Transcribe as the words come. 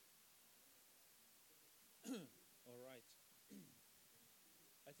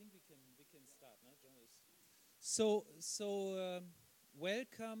I think we can start, no, Jonas? So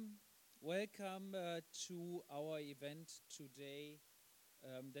welcome to our event today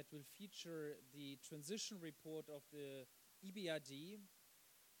that will feature the transition report of the EBRD.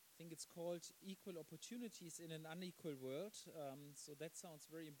 I think it's called Equal Opportunities in an Unequal World. So that sounds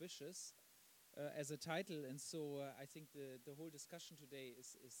very ambitious as a title, and so I think the whole discussion today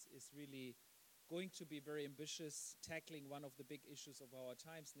is really going to be very ambitious, tackling one of the big issues of our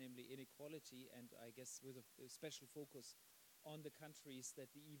times, namely inequality, and I guess with a special focus on the countries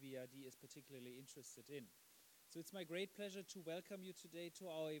that the EBRD is particularly interested in. So it's my great pleasure to welcome you today to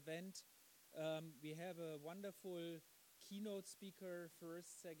our event. We have a wonderful keynote speaker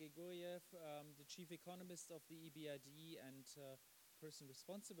first, Sergey Guriev, the chief economist of the EBRD and person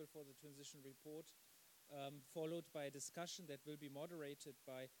responsible for the transition report, followed by a discussion that will be moderated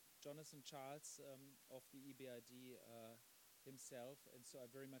by Jonathan Charles of the EBRD himself. And so I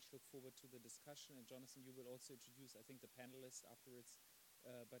very much look forward to the discussion. And Jonathan, you will also introduce, I think, the panelists afterwards.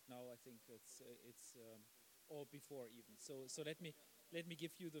 But now I think it's or before even. So let me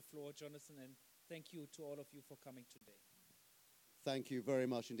give you the floor, Jonathan, and thank you to all of you for coming today. Thank you very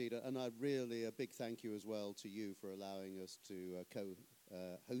much indeed. And I really a big thank you as well to you for allowing us to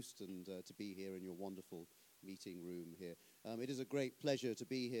co-host and to be here in your wonderful meeting room here. It is a great pleasure to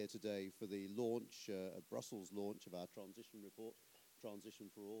be here today for the launch, Brussels launch of our transition report, Transition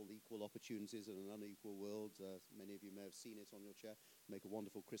for All, Equal Opportunities in an Unequal World. Many of you may have seen it on your chair. Make a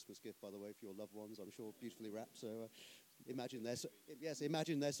wonderful Christmas gift, by the way, for your loved ones. I'm sure beautifully wrapped. So imagine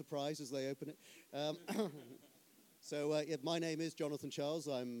their surprise as they open it. So my name is Jonathan Charles.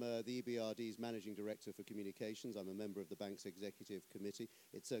 I'm the EBRD's Managing Director for Communications. I'm a member of the bank's Executive Committee.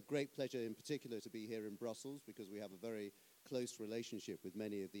 It's a great pleasure in particular to be here in Brussels because we have a very close relationship with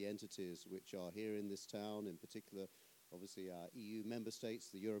many of the entities which are here in this town, in particular, obviously, our EU member states,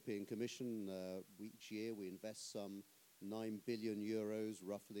 the European Commission. Each year we invest some 9 billion euros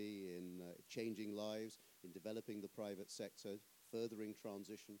roughly in changing lives, in developing the private sector, furthering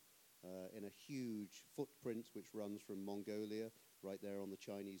transition, in a huge footprint which runs from Mongolia right there on the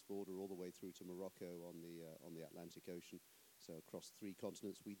Chinese border all the way through to Morocco on the Atlantic Ocean, so across 3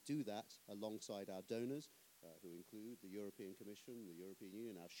 continents. We do that alongside our donors, who include the European Commission, the European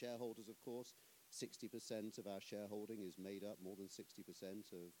Union, our shareholders, of course. 60% of our shareholding is made up, more than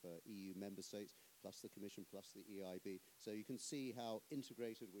 60% of EU member states, plus the Commission, plus the EIB. So you can see how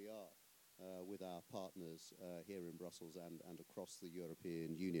integrated we are with our partners here in Brussels and across the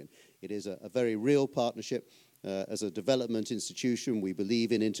European Union. It is a very real partnership. As a development institution, we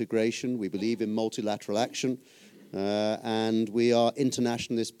believe in integration, we believe in multilateral action, and we are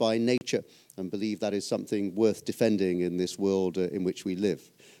internationalists by nature and believe that is something worth defending in this world in which we live.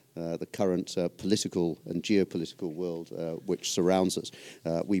 The current political and geopolitical world which surrounds us.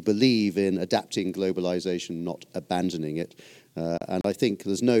 We believe in adapting globalization, not abandoning it. And I think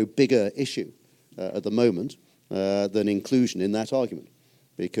there's no bigger issue at the moment than inclusion in that argument.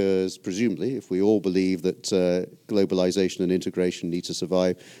 Because presumably, if we all believe that globalization and integration need to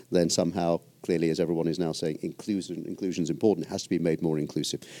survive, then somehow, clearly, as everyone is now saying, inclusion is important. It has to be made more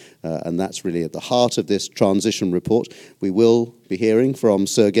inclusive. And that's really at the heart of this transition report. We will be hearing from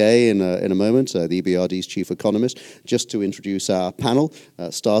Sergey in a moment, the EBRD's chief economist, just to introduce our panel.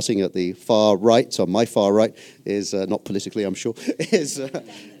 Starting at the far right, on my far right, is, not politically, I'm sure, is...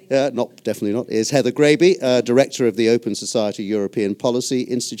 definitely not, is Heather Graby, Director of the Open Society European Policy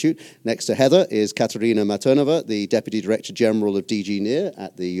Institute. Next to Heather is Katerina Matonova, the Deputy Director General of DG NEAR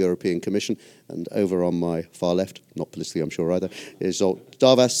at the European Commission. And over on my far left, not politically I'm sure either, is Zsolt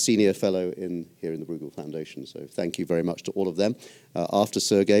Darvas, Senior Fellow here in the Bruegel Foundation. So thank you very much to all of them. After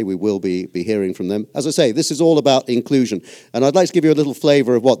Sergey, we will be hearing from them. As I say, this is all about inclusion. And I'd like to give you a little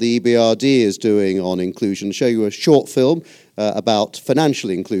flavour of what the EBRD is doing on inclusion, show you a short film about financial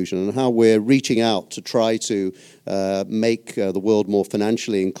inclusion and how we're reaching out to try to make the world more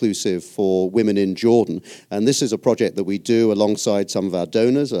financially inclusive for women in Jordan. And this is a project that we do alongside some of our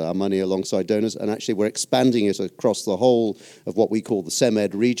donors, our money alongside donors, and actually we're expanding it across the whole of what we call the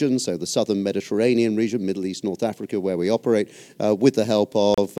CEMED region, so the Southern Mediterranean region, Middle East, North Africa, where we operate, with the help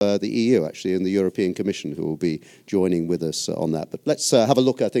of the EU, actually, and the European Commission, who will be joining with us on that. But let's have a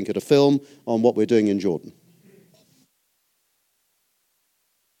look, I think, at a film on what we're doing in Jordan.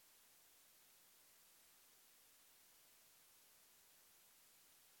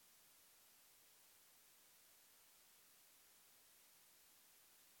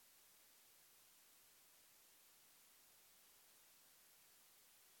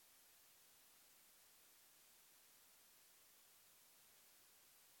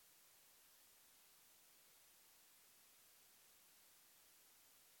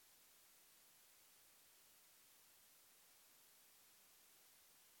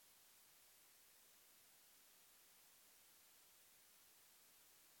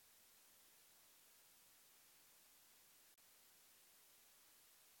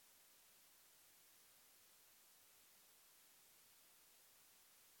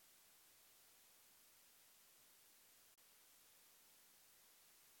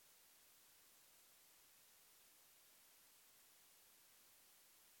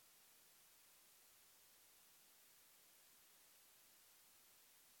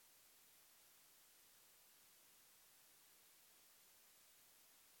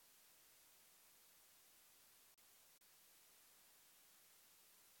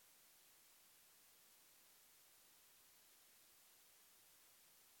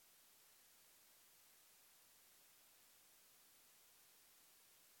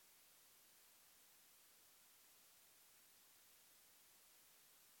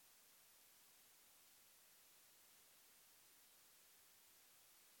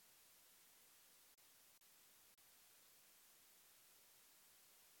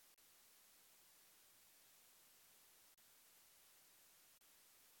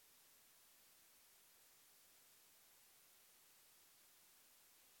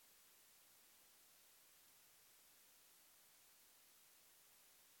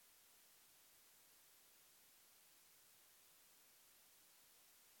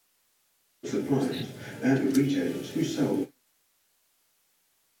 suppliers and retailers who sell.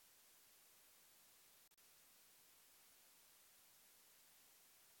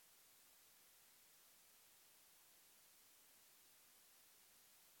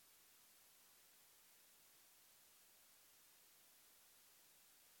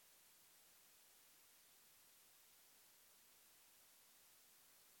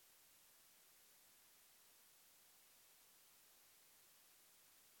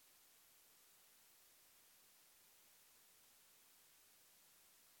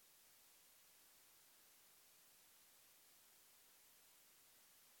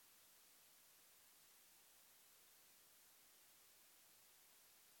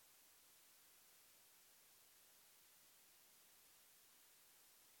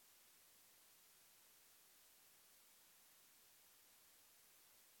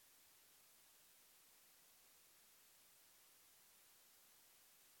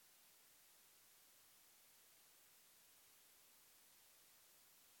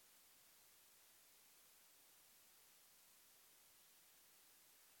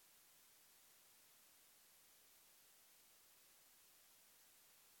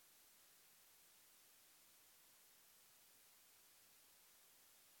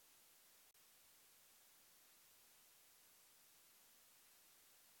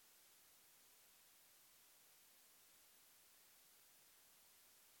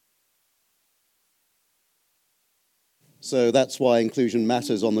 So that's why inclusion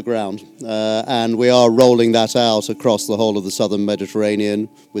matters on the ground. And we are rolling that out across the whole of the southern Mediterranean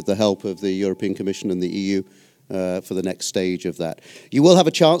with the help of the European Commission and the EU for the next stage of that. You will have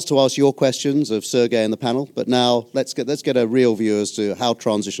a chance to ask your questions of Sergey and the panel, but now let's get a real view as to how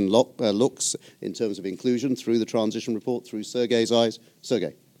transition looks in terms of inclusion through the transition report, through Sergey's eyes.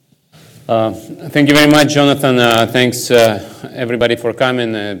 Sergey. Thank you very much, Jonathan. Thanks, everybody, for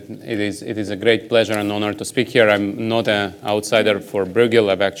coming. It is a great pleasure and honor to speak here. I'm not an outsider for Bruegel.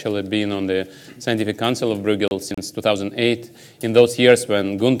 I've actually been on the Scientific Council of Bruegel since 2008, in those years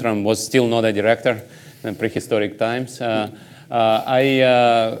when Guntram was still not a director in prehistoric times. I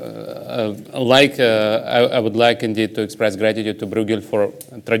would like indeed to express gratitude to Bruegel for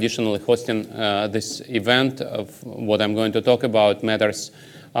traditionally hosting this event. Of what I'm going to talk about matters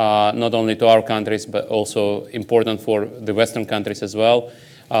not only to our countries, but also important for the Western countries as well,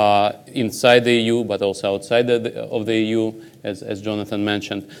 inside the EU, but also outside of the EU, as Jonathan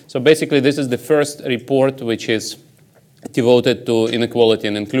mentioned. So basically, this is the first report which is devoted to inequality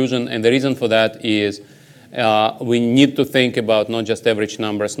and inclusion, and the reason for that is we need to think about not just average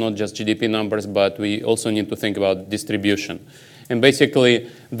numbers, not just GDP numbers, but we also need to think about distribution. And basically,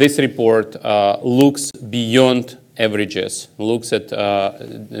 this report looks beyond averages, looks at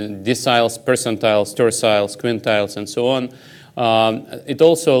deciles, percentiles, terciles, quintiles, and so on. It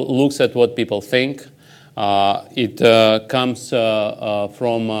also looks at what people think. It comes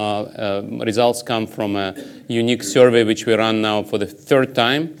from results come from a unique survey which we run now for the third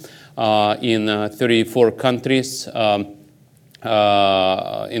time in 34 countries,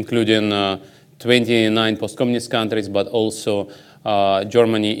 including 29 post-communist countries, but also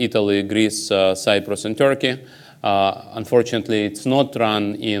Germany, Italy, Greece, Cyprus, and Turkey. Unfortunately, it's not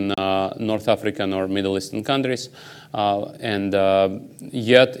run in North African or Middle Eastern countries, and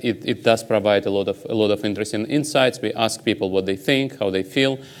yet it does provide a lot of interesting insights. We ask people what they think, how they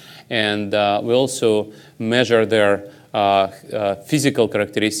feel, and we also measure their physical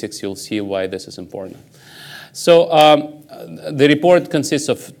characteristics. You'll see why this is important. So the report consists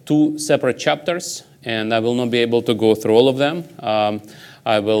of 2 separate chapters, and I will not be able to go through all of them.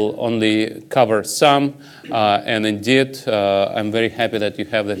 I will only cover some, and indeed, I'm very happy that you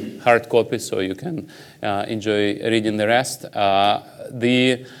have the hard copy so you can enjoy reading the rest.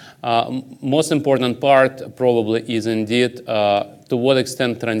 The most important part probably is indeed to what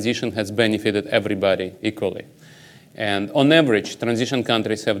extent transition has benefited everybody equally. And on average, transition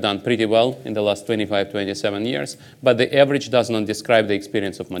countries have done pretty well in the last 25, 27 years, but the average does not describe the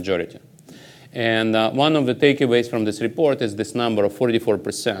experience of majority. And one of the takeaways from this report is this number of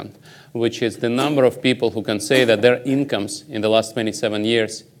 44%, which is the number of people who can say that their incomes in the last 27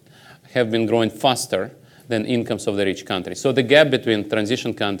 years have been growing faster than incomes of the rich countries. So the gap between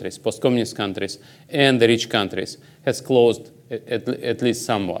transition countries, post-communist countries, and the rich countries has closed at least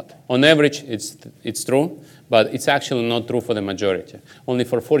somewhat. On average, it's true, but it's actually not true for the majority. Only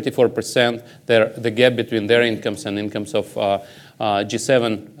for 44%, the gap between their incomes and incomes of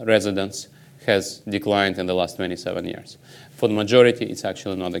G7 residents has declined in the last 27 years. For the majority, it's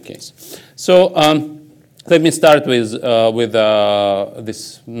actually not the case. So let me start with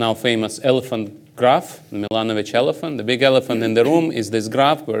this now famous elephant graph, the Milanovic elephant. The big elephant in the room is this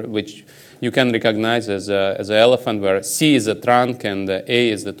graph, which you can recognize as an elephant, where C is the trunk and A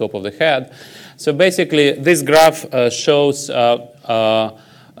is the top of the head. So basically, this graph shows the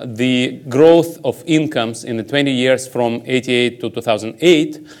growth of incomes in the 20 years from 88 to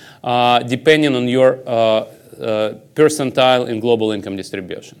 2008, depending on your percentile in global income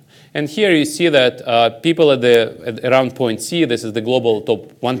distribution. And here you see that people at around point C, this is the global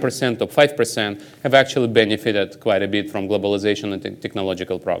top 1%, top 5%, have actually benefited quite a bit from globalization and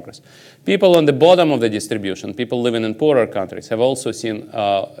technological progress. People on the bottom of the distribution, people living in poorer countries, have also seen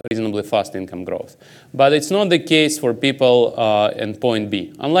reasonably fast income growth. But it's not the case for people in point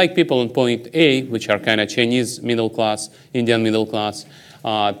B. Unlike people in point A, which are kind of Chinese middle class, Indian middle class,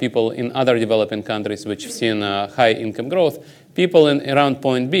 people in other developing countries which have seen high income growth, people in around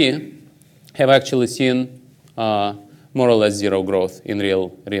point B have actually seen more or less zero growth in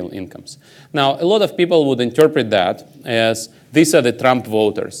real incomes. Now, a lot of people would interpret that as these are the Trump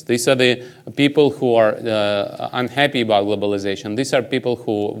voters. These are the people who are unhappy about globalization. These are people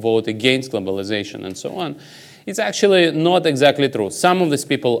who vote against globalization and so on. It's actually not exactly true. Some of these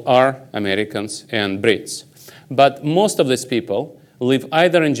people are Americans and Brits. But most of these people live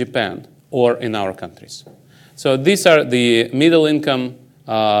either in Japan or in our countries. So these are the middle income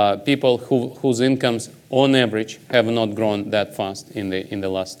people whose incomes, on average, have not grown that fast in the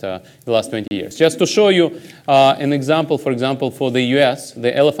last 20 years. Just to show you an example, for example, for the US,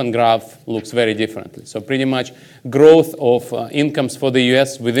 the elephant graph looks very differently. So pretty much growth of incomes for the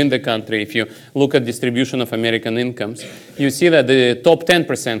US within the country, if you look at distribution of American incomes, you see that the top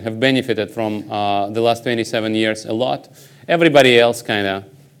 10% have benefited from the last 27 years a lot. Everybody else kind of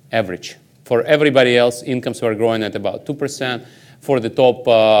average. For everybody else, incomes were growing at about 2%. For the top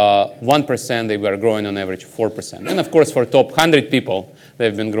 1%, they were growing on average 4%. And of course, for top 100 people,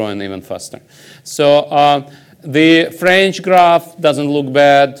 they've been growing even faster. So the French graph doesn't look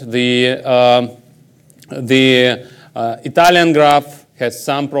bad. The Italian graph has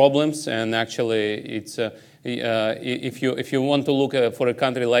some problems, and actually, it's if you want to look for a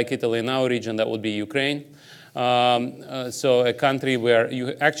country like Italy in our region, that would be Ukraine. So a country where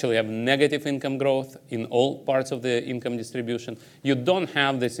you actually have negative income growth in all parts of the income distribution. You don't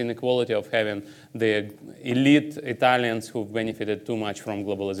have this inequality of having the elite Italians who've benefited too much from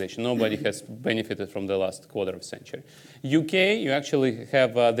globalization. Nobody has benefited from the last quarter of a century. UK, you actually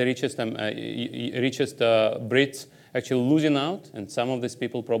have the richest Brits actually losing out, and some of these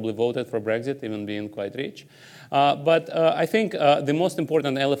people probably voted for Brexit, even being quite rich. But I think the most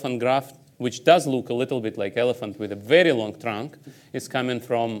important elephant graph, which does look a little bit like elephant with a very long trunk, is coming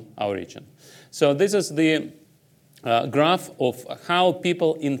from our region. So this is the graph of how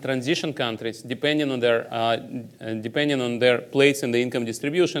people in transition countries, depending on their place in the income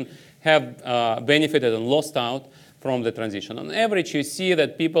distribution, have benefited and lost out from the transition. On average, you see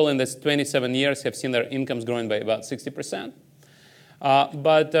that people in this 27 years have seen their incomes growing by about 60%.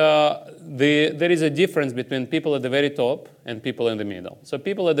 But there is a difference between people at the very top and people in the middle. So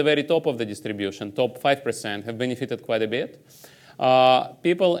people at the very top of the distribution, top 5%, have benefited quite a bit.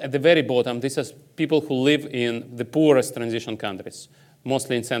 People at the very bottom, this is people who live in the poorest transition countries,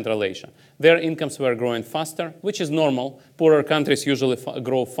 mostly in Central Asia. Their incomes were growing faster, which is normal. Poorer countries usually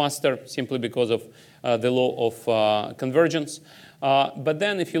grow faster simply because of the law of convergence. But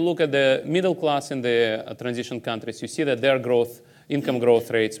then if you look at the middle class in the transition countries, you see that their income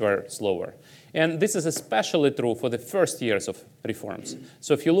growth rates were slower. And this is especially true for the first years of reforms.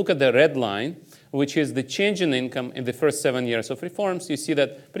 So if you look at the red line, which is the change in income in the first 7 years of reforms, you see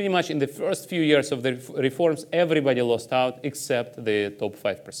that pretty much in the first few years of the reforms, everybody lost out except the top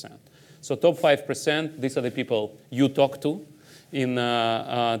 5%. So top 5%, these are the people you talk to in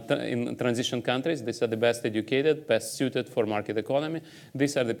transition countries. These are the best educated, best suited for market economy.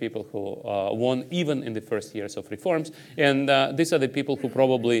 These are the people who won even in the first years of reforms. And these are the people who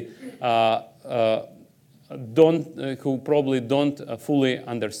probably don't fully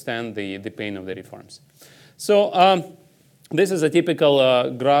understand the pain of the reforms. So this is a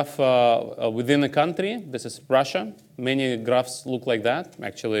typical graph within a country. This is Russia. Many graphs look like that.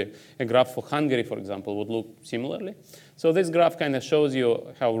 Actually, a graph for Hungary, for example, would look similarly. So this graph kind of shows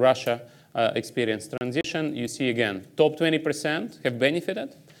you how Russia experienced transition. You see, again, top 20% have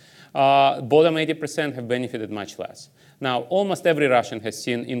benefited. Bottom 80% have benefited much less. Now, almost every Russian has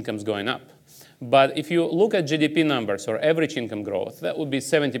seen incomes going up. But if you look at GDP numbers or average income growth, that would be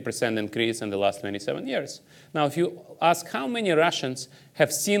 70% increase in the last 27 years. Now, if you ask how many Russians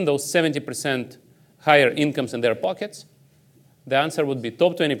have seen those 70% higher incomes in their pockets, the answer would be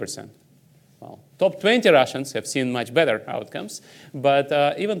top 20%. Well, top 20 Russians have seen much better outcomes, but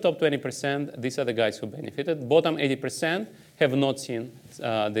even top 20%, these are the guys who benefited. Bottom 80% have not seen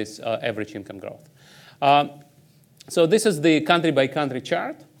this average income growth. So this is the country-by-country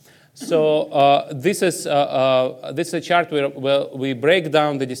chart. So this is a chart where we break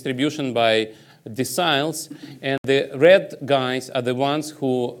down the distribution by deciles, and the red guys are the ones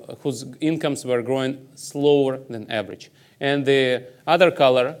whose incomes were growing slower than average. And the other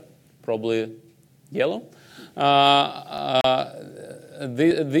color, probably yellow,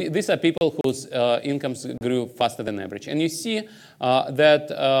 these are people whose incomes grew faster than average. And you see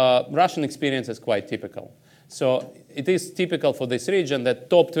that Russian experience is quite typical. So it is typical for this region that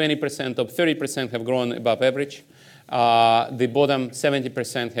top 20%, top 30% have grown above average. The bottom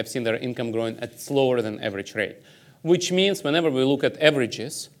 70% have seen their income growing at slower than average rate, which means whenever we look at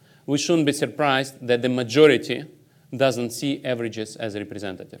averages, we shouldn't be surprised that the majority doesn't see averages as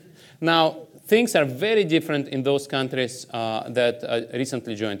representative. Now, things are very different in those countries that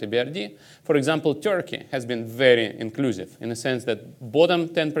recently joined the BRD. For example, Turkey has been very inclusive in the sense that bottom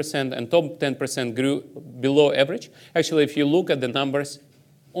 10% and top 10% grew below average. Actually, if you look at the numbers,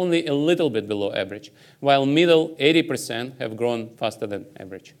 only a little bit below average, while middle 80% have grown faster than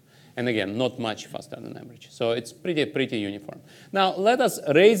average. And again, not much faster than average. So it's pretty uniform. Now, let us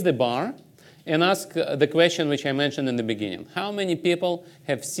raise the bar and ask the question which I mentioned in the beginning. How many people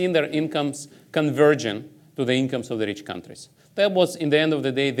have seen their incomes converging to the incomes of the rich countries? That was, in the end of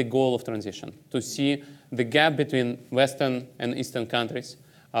the day, the goal of transition, to see the gap between Western and Eastern countries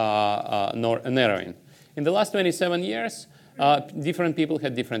narrowing. In the last 27 years, different people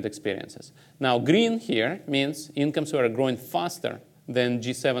had different experiences. Now, green here means incomes were growing faster than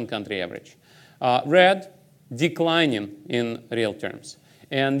G7 country average. Red, declining in real terms.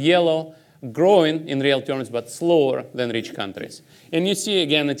 And yellow, growing in real terms, but slower than rich countries. And you see,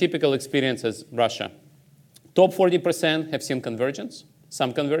 again, a typical experience as Russia. Top 40% have seen convergence,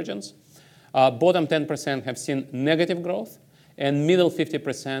 some convergence. Bottom 10% have seen negative growth. And middle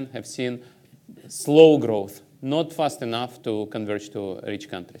 50% have seen slow growth, not fast enough to converge to rich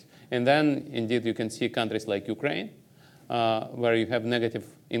countries. And then, indeed, you can see countries like Ukraine, where you have negative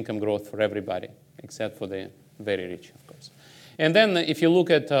income growth for everybody, except for the very rich, of course. And then if you look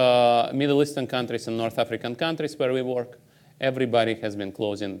at Middle Eastern countries and North African countries where we work, everybody has been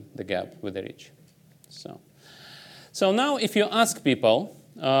closing the gap with the rich. So now if you ask people,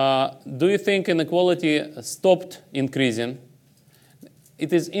 do you think inequality stopped increasing?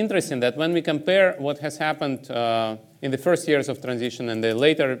 It is interesting that when we compare what has happened in the first years of transition and the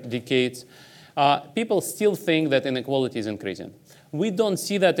later decades, people still think that inequality is increasing. We don't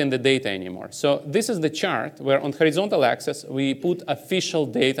see that in the data anymore. So this is the chart where on horizontal axis, we put official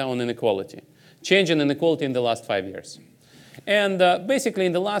data on inequality, change in inequality in the last 5 years. And basically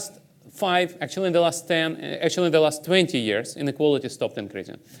in the last 5, actually in the last 10, actually in the last 20 years, inequality stopped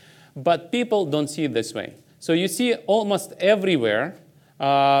increasing. But people don't see it this way. So you see almost everywhere,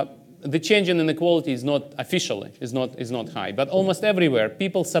 the change in inequality is not officially, is not high. But almost everywhere,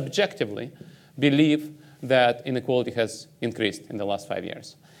 people subjectively believe that inequality has increased in the last 5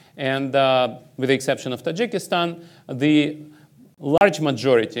 years. And with the exception of Tajikistan, the large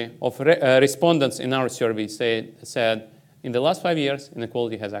majority of respondents in our survey said in the last 5 years,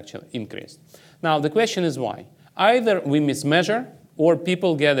 inequality has actually increased. Now, the question is why? Either we mismeasure or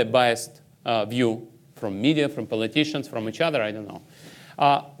people get a biased view from media, from politicians, from each other, I don't know.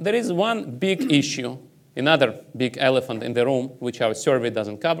 There is one big issue, another big elephant in the room, which our survey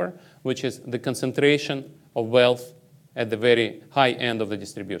doesn't cover, which is the concentration of wealth at the very high end of the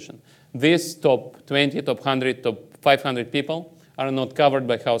distribution. These top 20, top 100, top 500 people are not covered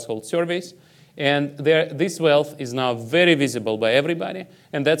by household surveys. And this wealth is now very visible by everybody.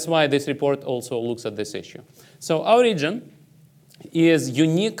 And that's why this report also looks at this issue. So our region is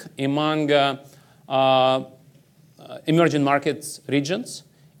unique among emerging markets regions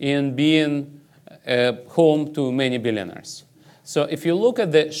in being home to many billionaires. So if you look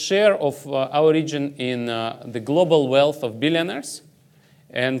at the share of our region in the global wealth of billionaires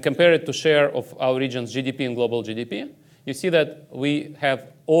and compare it to share of our region's GDP and global GDP, you see that we have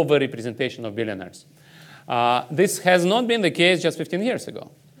overrepresentation of billionaires. This has not been the case just 15 years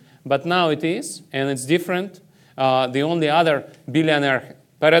ago. But now it is, and it's different. The only other billionaire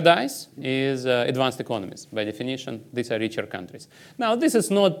paradise is advanced economies. By definition, these are richer countries. Now, this is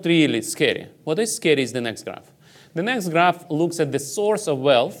not really scary. What is scary is the next graph. The next graph looks at the source of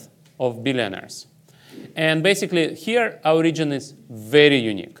wealth of billionaires. And basically, here, our region is very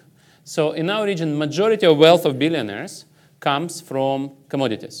unique. So in our region, majority of wealth of billionaires comes from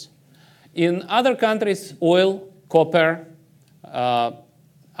commodities. In other countries, oil, copper,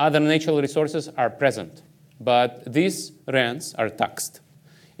 other natural resources are present, but these rents are taxed.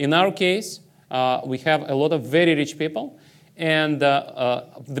 In our case, we have a lot of very rich people, and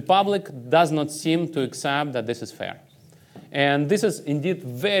the public does not seem to accept that this is fair. And this is indeed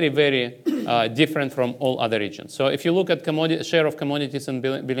very, very different from all other regions. So if you look at share of commodities and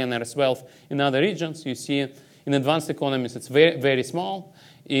billionaires' wealth in other regions, you see in advanced economies it's very, very small.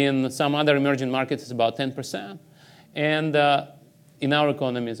 In some other emerging markets, it's about 10%. And in our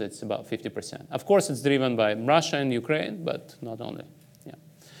economies, it's about 50%. Of course, it's driven by Russia and Ukraine, but not only. Yeah.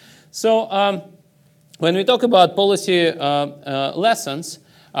 So when we talk about policy lessons,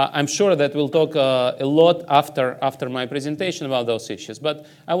 I'm sure that we'll talk a lot after my presentation about those issues. But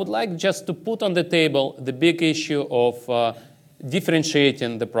I would like just to put on the table the big issue of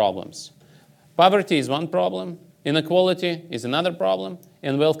differentiating the problems. Poverty is one problem, inequality is another problem,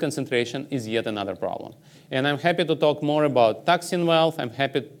 and wealth concentration is yet another problem. And I'm happy to talk more about taxing wealth. I'm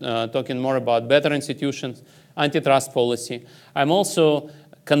happy talking more about better institutions, antitrust policy. I'm also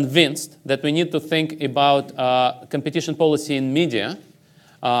convinced that we need to think about competition policy in media,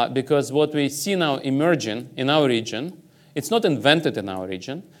 because what we see now emerging in our region, it's not invented in our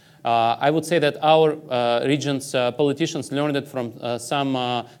region. I would say that our region's politicians learned it from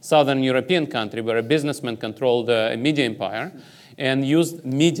some southern European country where a businessman controlled a media empire and used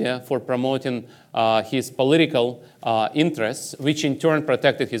media for promoting his political interests, which in turn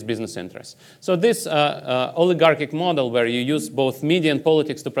protected his business interests. So this oligarchic model where you use both media and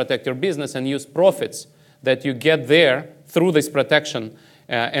politics to protect your business and use profits that you get there through this protection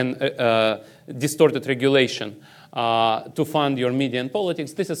and distorted regulation to fund your media and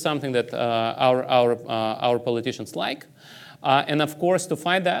politics, this is something that our politicians like. And of course, to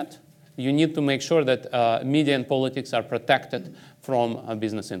fight that, you need to make sure that media and politics are protected from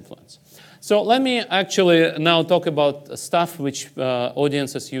business influence. So let me actually now talk about stuff which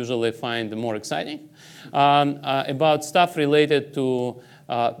audiences usually find more exciting, about stuff related to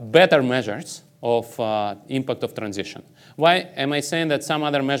better measures of impact of transition. Why am I saying that some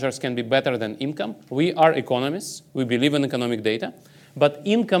other measures can be better than income? We are economists. We believe in economic data. But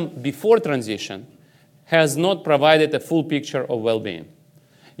income before transition has not provided a full picture of well-being.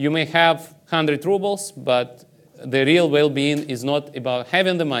 You may have 100 rubles, but the real well-being is not about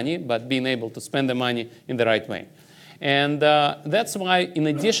having the money, but being able to spend the money in the right way. And that's why, in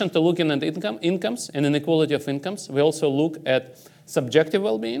addition to looking at incomes and inequality of incomes, we also look at subjective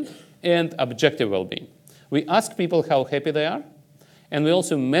well-being and objective well-being. We ask people how happy they are, and we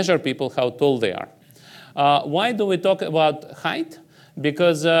also measure people how tall they are. Why do we talk about height?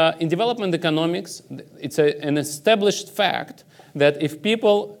 Because in development economics, it's an established fact that if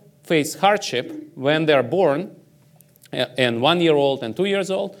people face hardship when they're born, and 1 year old and 2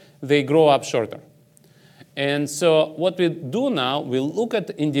 years old, they grow up shorter. And so what we do now, we look at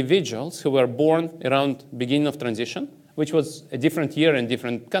individuals who were born around beginning of transition, which was a different year in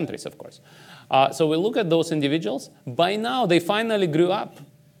different countries, of course. So we look at those individuals. By now, they finally grew up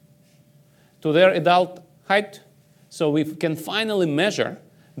to their adult height. So we can finally measure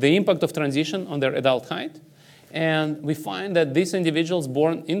the impact of transition on their adult height. And we find that these individuals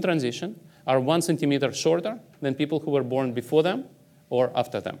born in transition are 1 centimeter shorter than people who were born before them or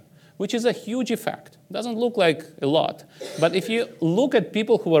after them, which is a huge effect. Doesn't look like a lot. But if you look at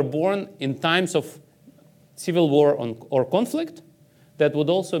people who were born in times of civil war or conflict, that would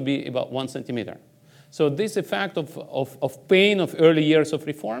also be about 1 centimeter. So this effect of pain of early years of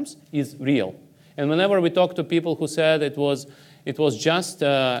reforms is real. And whenever we talk to people who said it was just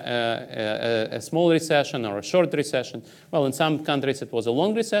a small recession or a short recession, well, in some countries it was a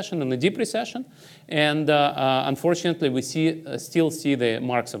long recession and a deep recession. And unfortunately, we still see the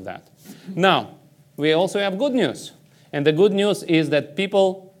marks of that. Now, we also have good news. And the good news is that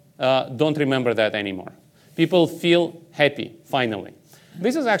people don't remember that anymore. People feel happy, finally.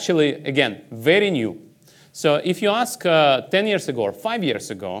 This is actually, again, very new. So if you ask 10 years ago or 5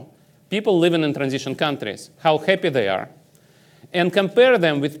 years ago, people living in transition countries, how happy they are, and compare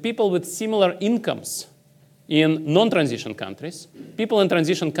them with people with similar incomes in non-transition countries, people in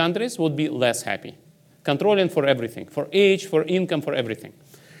transition countries would be less happy, controlling for everything, for age, for income, for everything.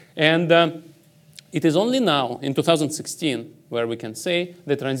 And it is only now, in 2016, where we can say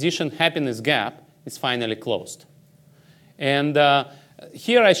the transition happiness gap is finally closed. And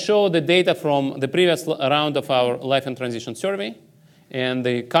here I show the data from the previous round of our Life and Transition Survey and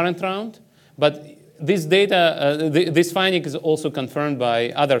the current round. But this data, this finding is also confirmed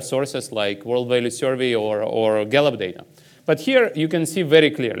by other sources like World Value Survey or Gallup data. But here you can see very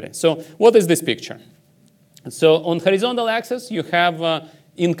clearly. So what is this picture? So on horizontal axis, you have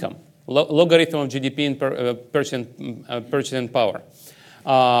income, logarithm of GDP in purchasing power.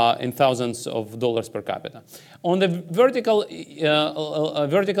 in thousands of dollars per capita. On the vertical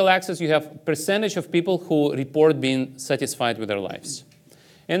axis, you have percentage of people who report being satisfied with their lives.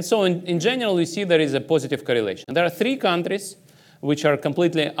 And so in general, you see there is a positive correlation. There are 3 countries which are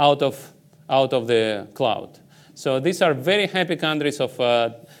completely out of the cloud. So these are very happy countries of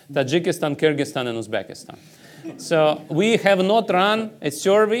Tajikistan, Kyrgyzstan, and Uzbekistan. So we have not run a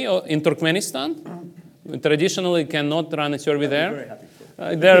survey in Turkmenistan. We traditionally cannot run a survey there.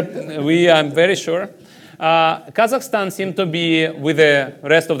 I'm very sure. Kazakhstan seems to be with the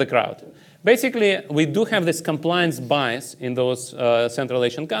rest of the crowd. Basically, we do have this compliance bias in those Central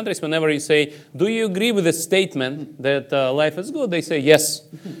Asian countries. Whenever you say, do you agree with the statement that life is good? They say, yes.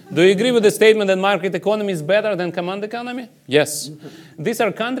 Do you agree with the statement that market economy is better than command economy? Yes. These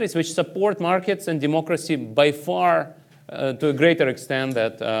are countries which support markets and democracy by far to a greater extent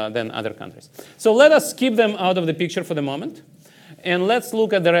than other countries. So let us keep them out of the picture for the moment. And let's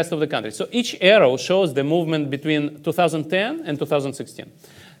look at the rest of the countries. So each arrow shows the movement between 2010 and 2016.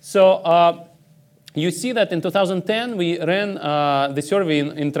 So you see that in 2010, we ran the survey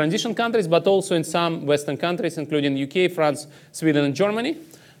in transition countries, but also in some Western countries, including UK, France, Sweden, and Germany.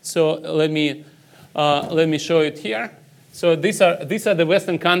 So let me show it here. So these are the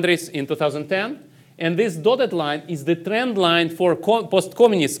Western countries in 2010. And this dotted line is the trend line for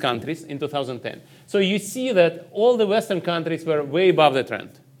post-communist countries in 2010. So you see that all the Western countries were way above the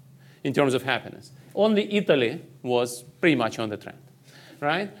trend in terms of happiness. Only Italy was pretty much on the trend,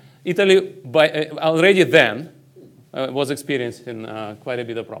 right? Italy, already then, was experiencing quite a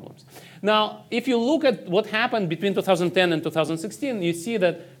bit of problems. Now, if you look at what happened between 2010 and 2016, you see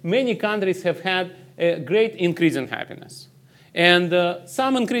that many countries have had a great increase in happiness. And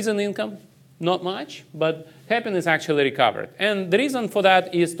some increase in income, not much, but happiness actually recovered. And the reason for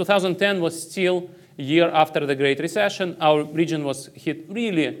that is 2010 was still a year after the Great Recession. Our region was hit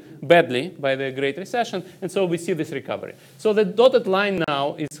really badly by the Great Recession, and so we see this recovery. So the dotted line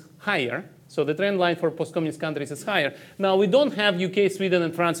now is higher. So the trend line for post-communist countries is higher. Now, we don't have UK, Sweden,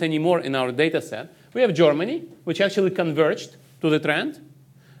 and France anymore in our data set. We have Germany, which actually converged to the trend.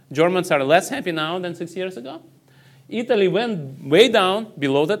 Germans are less happy now than 6 years ago. Italy went way down,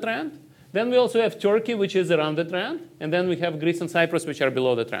 below the trend. Then we also have Turkey, which is around the trend. And then we have Greece and Cyprus, which are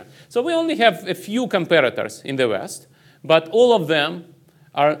below the trend. So we only have a few comparators in the West. But all of them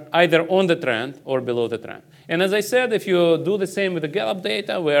are either on the trend or below the trend. And as I said, if you do the same with the Gallup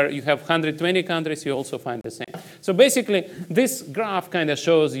data, where you have 120 countries, you also find the same. So basically, this graph kind of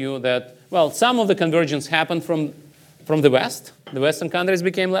shows you that, well, some of the convergence happened from the West. The Western countries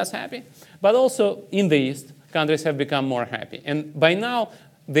became less happy. But also in the East, countries have become more happy. And by now,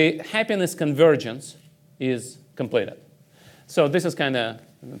 the happiness convergence is completed. So this is kind of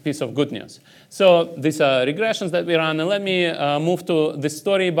a piece of good news. So these are regressions that we run. And let me move to the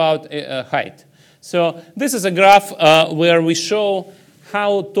story about height. So this is a graph where we show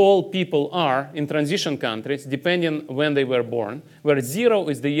how tall people are in transition countries, depending when they were born, where 0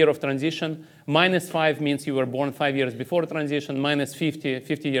 is the year of transition, -5 means you were born 5 years before transition,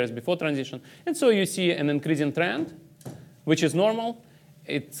 -50 years before transition. And so you see an increasing trend, which is normal.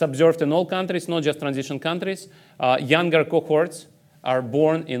 It's observed in all countries, not just transition countries. Younger cohorts are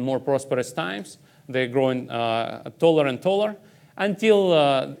born in more prosperous times. They're growing taller and taller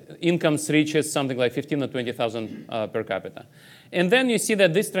until incomes reaches something like 15 or 20,000 per capita. And then you see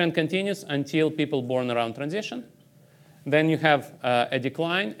that this trend continues until people born around transition. Then you have a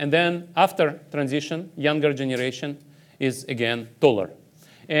decline. And then after transition, younger generation is again taller.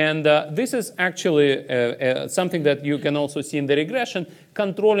 And this is actually something that you can also see in the regression,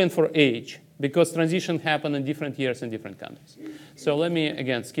 controlling for age, because transition happened in different years in different countries. So let me,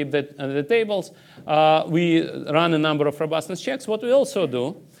 again, skip the tables. We run a number of robustness checks. What we also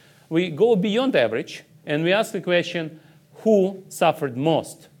do, we go beyond average, and we ask the question, who suffered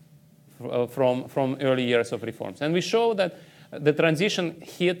most from early years of reforms? And we show that the transition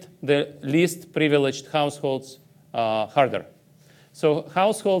hit the least privileged households harder. So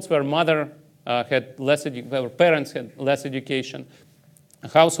households where where parents had less education,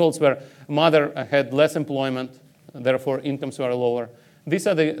 households where mother had less employment, therefore incomes were lower. These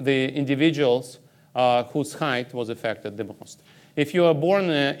are the individuals whose height was affected the most. If you are born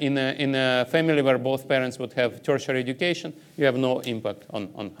in a family where both parents would have tertiary education, you have no impact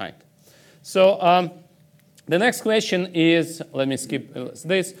on height. So the next question is, let me skip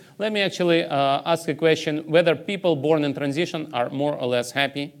this. Let me actually ask a question whether people born in transition are more or less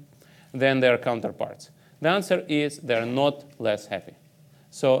happy than their counterparts. The answer is they're not less happy.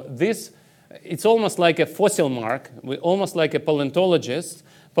 So it's almost like a fossil mark, almost like a paleontologist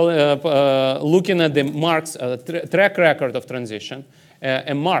looking at the marks, track record of transition,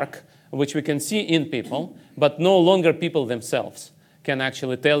 a mark which we can see in people, but no longer people themselves can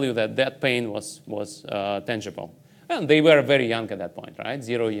actually tell you that that pain was tangible. And they were very young at that point, right?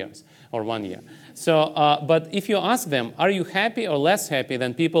 0 years or 1 year. So, but if you ask them, are you happy or less happy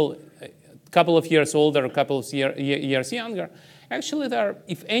than people a couple of years older, a couple of years younger, actually they're,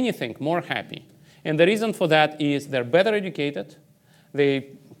 if anything, more happy. And the reason for that is they're better educated. They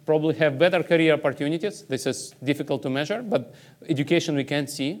probably have better career opportunities. This is difficult to measure, but education we can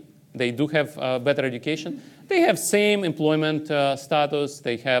see. They do have better education. They have same employment status.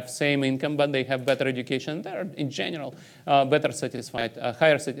 They have same income, but they have better education. They're, in general, better satisfied.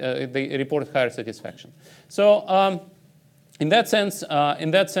 They report higher satisfaction. So, in that sense,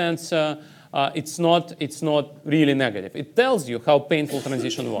 it's not really negative. It tells you how painful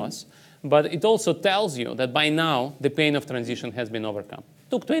transition was, but it also tells you that by now the pain of transition has been overcome. It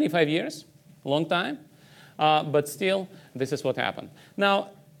took 25 years, long time, but still, this is what happened.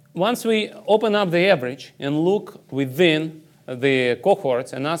 Now, once we open up the average and look within the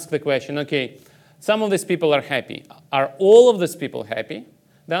cohorts and ask the question, okay, some of these people are happy. Are all of these people happy?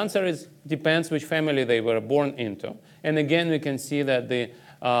 The answer is depends which family they were born into. And again, we can see that the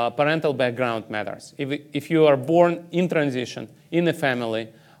parental background matters. If you are born in transition, in a family,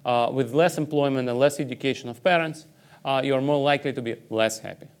 with less employment and less education of parents, you are more likely to be less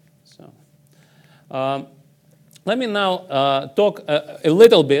happy. So, let me now talk a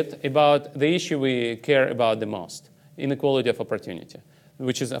little bit about the issue we care about the most, inequality of opportunity,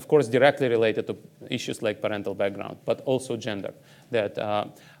 which is, of course, directly related to issues like parental background, but also gender that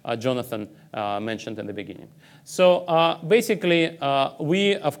Jonathan mentioned in the beginning. So basically,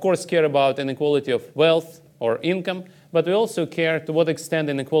 we, of course, care about inequality of wealth or income, but we also care to what extent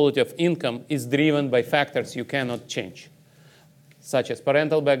inequality of income is driven by factors you cannot change, such as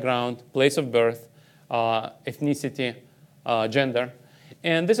parental background, place of birth, ethnicity, gender.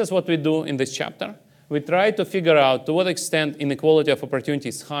 And this is what we do in this chapter. We try to figure out to what extent inequality of opportunity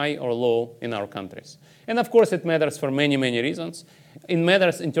is high or low in our countries. And of course, it matters for many, many reasons. It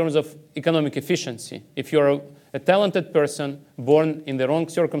matters in terms of economic efficiency. If you're a talented person born in the wrong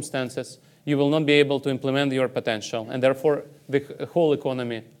circumstances, you will not be able to implement your potential, and therefore the whole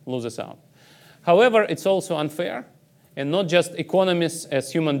economy loses out. However, it's also unfair, and not just economists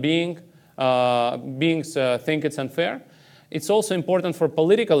as human beings think it's unfair. It's also important for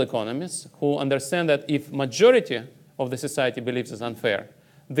political economists who understand that if majority of the society believes it's unfair,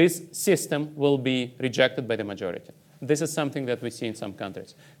 this system will be rejected by the majority. This is something that we see in some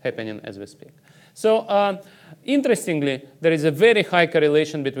countries happening as we speak. So interestingly, there is a very high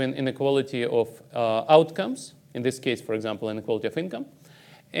correlation between inequality of outcomes, in this case, for example, inequality of income,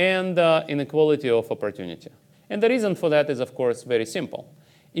 and inequality of opportunity. And the reason for that is, of course, very simple.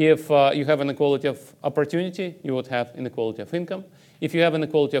 If you have inequality of opportunity, you would have inequality of income. If you have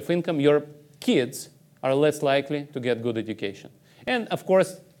inequality of income, your kids are less likely to get good education. And of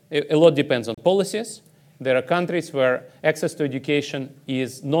course, a lot depends on policies. There are countries where access to education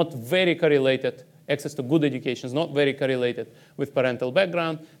is not very correlated. Access to good education is not very correlated with parental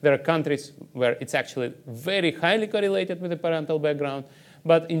background. There are countries where it's actually very highly correlated with the parental background.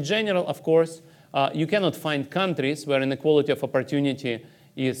 But in general, of course, you cannot find countries where inequality of opportunity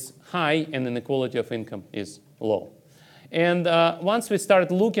is high and inequality of income is low. And once we start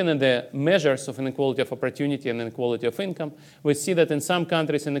looking at the measures of inequality of opportunity and inequality of income, we see that in some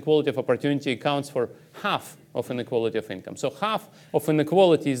countries, inequality of opportunity accounts for half of inequality of income. So half of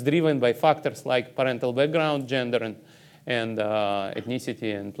inequality is driven by factors like parental background, gender, and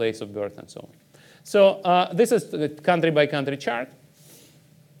ethnicity, and place of birth, and so on. So this is the country-by-country chart.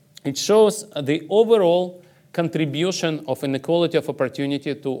 It shows the overall contribution of inequality of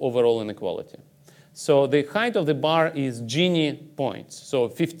opportunity to overall inequality. So the height of the bar is Gini points. So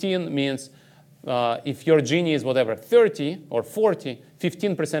 15 means if your Gini is whatever, 30 or 40,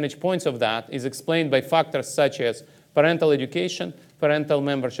 15 percentage points of that is explained by factors such as parental education, parental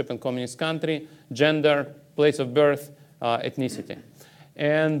membership in communist country, gender, place of birth, ethnicity.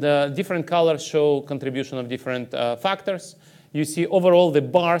 And different colors show contribution of different factors. You see overall the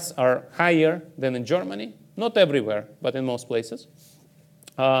bars are higher than in Germany. Not everywhere, but in most places.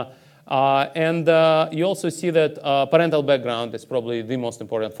 And you also see that parental background is probably the most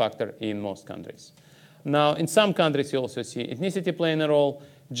important factor in most countries. Now, in some countries, you also see ethnicity playing a role.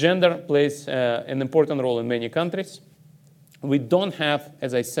 Gender plays an important role in many countries. We don't have,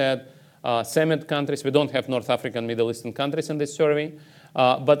 as I said, Semitic countries. We don't have North African, Middle Eastern countries in this survey.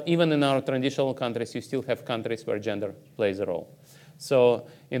 But even in our traditional countries, you still have countries where gender plays a role. So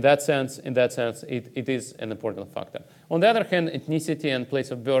in that sense, it is an important factor. On the other hand, ethnicity and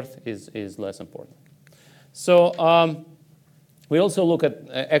place of birth is less important. So We also look at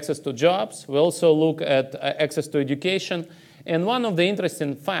access to jobs. We also look at access to education. And one of the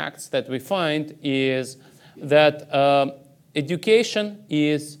interesting facts that we find is that education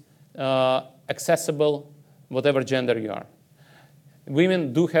is accessible whatever gender you are.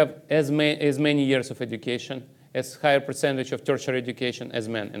 Women do have as many years of education, as higher percentage of tertiary education as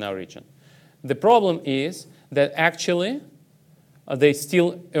men in our region. The problem is that actually they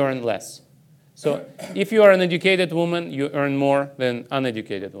still earn less. So if you are an educated woman, you earn more than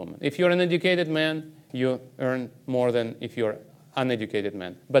uneducated woman. If you're an educated man, you earn more than if you're uneducated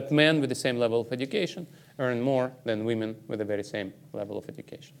man. But men with the same level of education earn more than women with the very same level of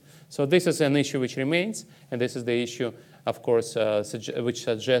education. So this is an issue which remains, and this is the issue, of course, which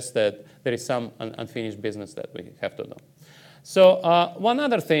suggests that there is some unfinished business that we have to do. So one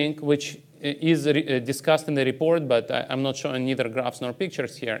other thing which is discussed in the report, but I'm not showing neither graphs nor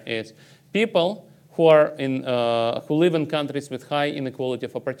pictures here, is people who live in countries with high inequality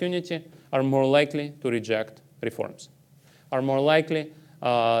of opportunity are more likely to reject reforms, are more likely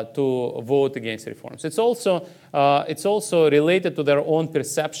to vote against reforms. It's also related to their own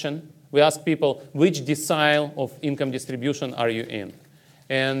perception. We ask people, which decile of income distribution are you in?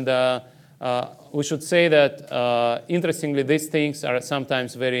 And we should say that, interestingly, these things are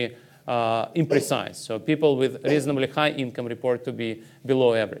sometimes very imprecise. So people with reasonably high income report to be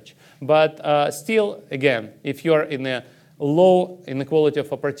below average. But still, again, if you're in a low inequality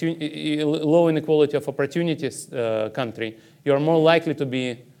of opportunities country, you are more likely to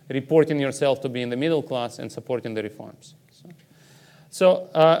be reporting yourself to be in the middle class and supporting the reforms. So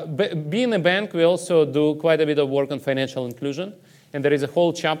being a bank, we also do quite a bit of work on financial inclusion. And there is a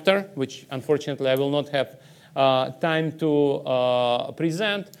whole chapter, which unfortunately I will not have time to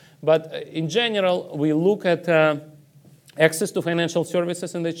present. But in general, we look at access to financial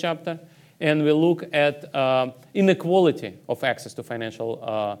services in this chapter. And we look at inequality of access to financial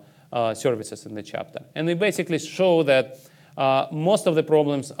services in the chapter. And we basically show that most of the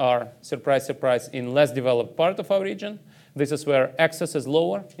problems are, surprise, surprise, in less developed part of our region. This is where access is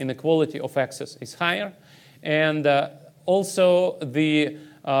lower, inequality of access is higher. And also the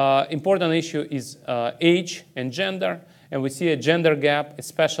important issue is age and gender. And we see a gender gap,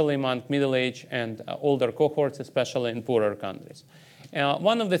 especially among middle-aged and older cohorts, especially in poorer countries.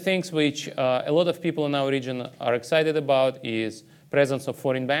 One of the things which a lot of people in our region are excited about is presence of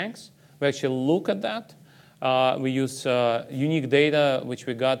foreign banks. We actually look at that. We use unique data which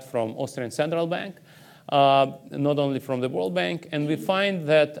we got from Austrian Central Bank, not only from the World Bank. And we find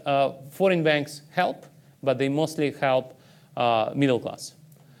that foreign banks help, but they mostly help middle class,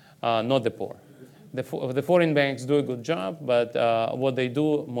 not the poor. The foreign banks do a good job, but what they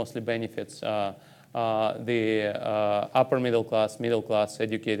do mostly benefits the upper middle class,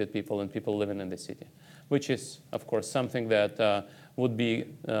 educated people, and people living in the city, which is, of course, something that would be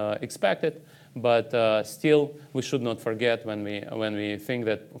expected. But still, we should not forget when we think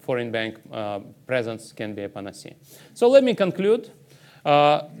that foreign bank presence can be a panacea. So let me conclude.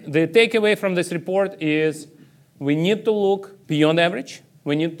 The takeaway from this report is we need to look beyond average.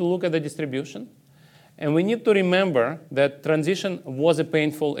 We need to look at the distribution. And we need to remember that transition was a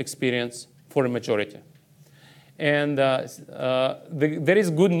painful experience for a majority. And there is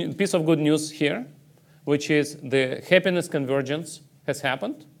a piece of good news here, which is the happiness convergence has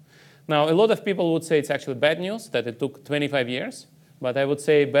happened. Now, a lot of people would say it's actually bad news that it took 25 years, but I would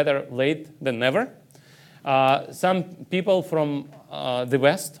say better late than never. Some people from the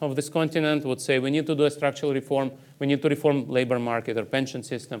west of this continent would say we need to do a structural reform, we need to reform labor market or pension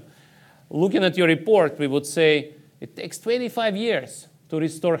system. Looking at your report, we would say it takes 25 years to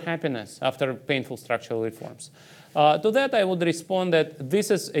restore happiness after painful structural reforms. To that, I would respond that this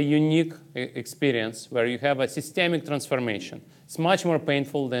is a unique experience where you have a systemic transformation. It's much more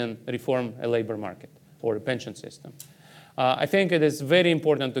painful than reform a labor market or a pension system. I think it is very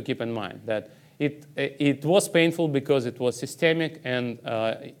important to keep in mind that it was painful because it was systemic and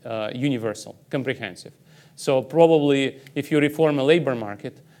universal, comprehensive. So probably if you reform a labor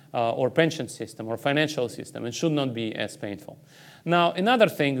market or pension system or financial system, it should not be as painful. Now, another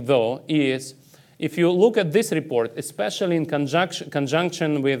thing, though, is if you look at this report, especially in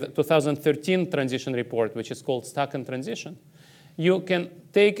conjunction with 2013 transition report, which is called Stuck in Transition, you can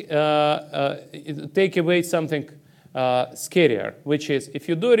take away something scarier, which is if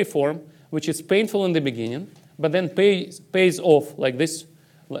you do a reform which is painful in the beginning, but then pays off like this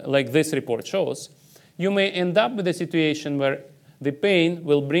report shows, you may end up with a situation where the pain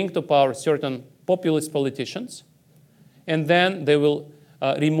will bring to power certain populist politicians, and then they will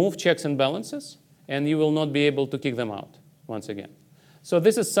remove checks and balances, and you will not be able to kick them out once again. So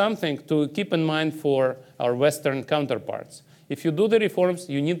this is something to keep in mind for our Western counterparts. if you do the reforms,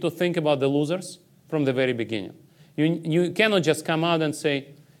 you need to think about the losers from the very beginning. You cannot just come out and say,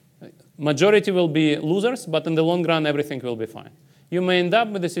 majority will be losers, but in the long run, everything will be fine. You may end up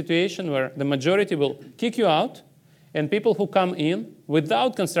with a situation where the majority will kick you out, and people who come in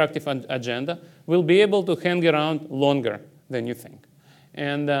without constructive agenda will be able to hang around longer than you think.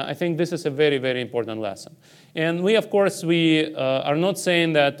 And I think this is a very, very important lesson. And we, of course, are not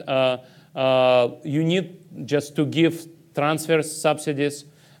saying that you need just to give transfers, subsidies.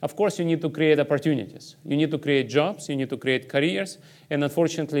 Of course, you need to create opportunities. You need to create jobs. You need to create careers. And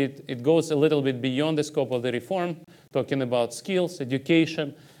unfortunately, it goes a little bit beyond the scope of the reform, talking about skills,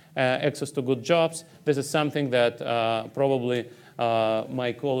 education, access to good jobs. This is something that probably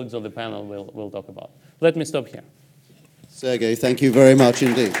my colleagues on the panel will talk about. Let me stop here. Sergey, thank you very much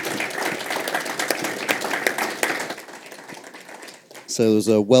indeed. So there's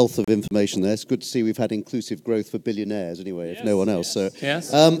a wealth of information there. It's good to see we've had inclusive growth for billionaires anyway, if no one else.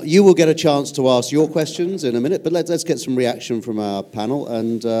 Yes. So you will get a chance to ask your questions in a minute, but let's get some reaction from our panel.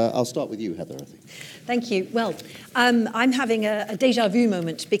 And I'll start with you, Heather, I think. Thank you. Well, I'm having a déjà vu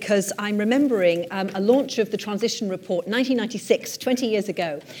moment because I'm remembering a launch of the Transition Report, 1996, 20 years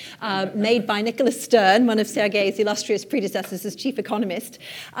ago, made by Nicholas Stern, one of Sergey's illustrious predecessors as chief economist,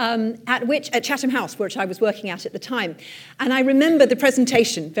 at Chatham House, which I was working at the time. And I remember the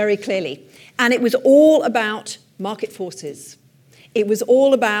presentation very clearly. And it was all about market forces. It was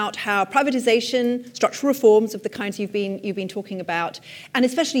all about how privatization, structural reforms of the kinds you've been talking about, and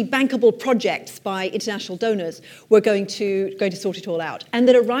especially bankable projects by international donors were going to sort it all out, and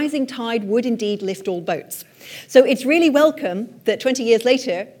that a rising tide would indeed lift all boats. So it's really welcome that 20 years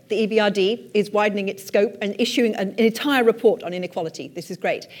later, the EBRD is widening its scope and issuing an entire report on inequality. This is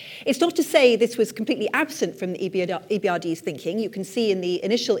great. It's not to say this was completely absent from the EBRD's thinking. You can see in the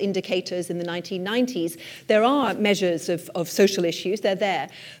initial indicators in the 1990s, there are measures of social issues. They're there.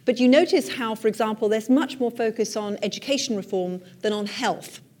 But you notice how, for example, there's much more focus on education reform than on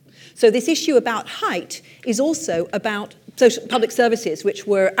health. So this issue about height is also about public services, which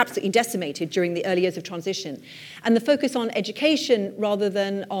were absolutely decimated during the early years of transition. And the focus on education rather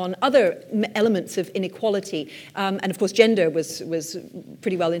than on other elements of inequality, and of course gender was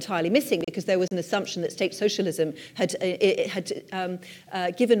pretty well entirely missing because there was an assumption that state socialism had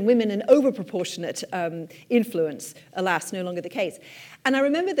given women an overproportionate influence, alas, no longer the case. And I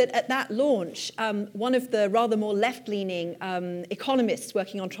remember that at that launch, one of the rather more left-leaning economists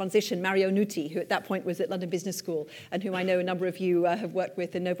working on transition, Mario Nuti, who at that point was at London Business School, and whom I know a number of you have worked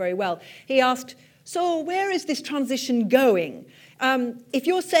with and know very well, he asked, so where is this transition going? If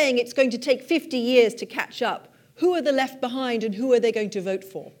you're saying it's going to take 50 years to catch up, who are the left behind and who are they going to vote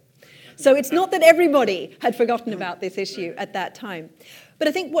for? So it's not that everybody had forgotten about this issue at that time. But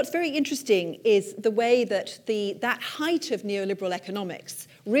I think what's very interesting is the way that that height of neoliberal economics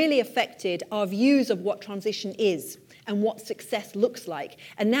really affected our views of what transition is and what success looks like.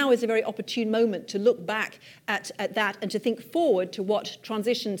 And now is a very opportune moment to look back at that and to think forward to what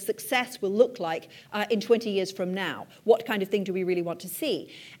transition success will look like in 20 years from now. What kind of thing do we really want to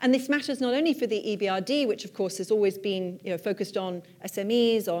see? And this matters not only for the EBRD, which of course has always been focused on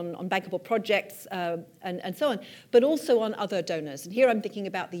SMEs, on bankable projects, and so on, but also on other donors. And here I'm thinking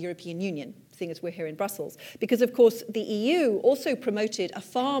about the European Union, seeing as we're here in Brussels, because of course the EU also promoted a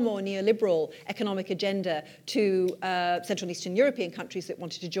far more neoliberal economic agenda to Central and Eastern European countries that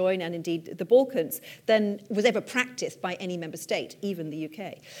wanted to join, and indeed the Balkans, than was ever practiced by any member state, even the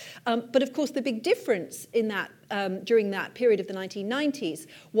UK. But of course the big difference in that during that period of the 1990s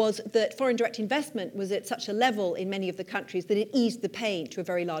was that foreign direct investment was at such a level in many of the countries that it eased the pain to a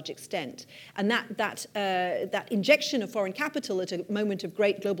very large extent. And that injection of foreign capital at a moment of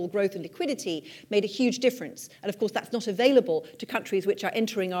great global growth and liquidity made a huge difference. And of course, that's not available to countries which are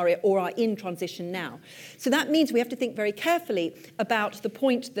entering or are in transition now. So that means we have to think very carefully about the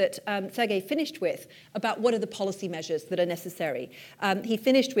point that Sergey finished with, about what are the policy measures that are necessary. He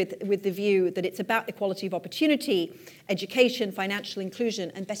finished with the view that it's about equality of opportunity, education, financial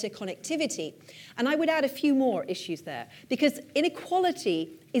inclusion, and better connectivity. And I would add a few more issues there, because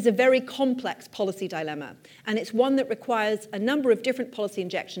inequality is a very complex policy dilemma, and it's one that requires a number of different policy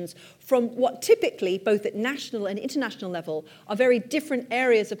injections from what typically, both at national and international level, are very different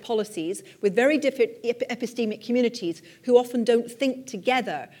areas of policies with very different epistemic communities who often don't think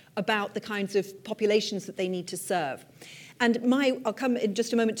together about the kinds of populations that they need to serve. And I'll come in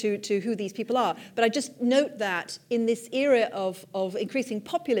just a moment to who these people are, but I just note that in this era of increasing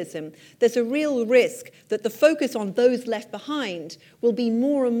populism, there's a real risk that the focus on those left behind will be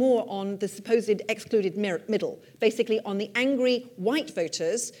more and more on the supposed excluded middle, basically on the angry white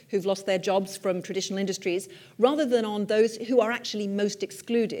voters who've lost their jobs from traditional industries, rather than on those who are actually most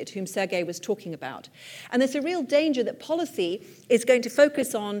excluded, whom Sergei was talking about. And there's a real danger that policy is going to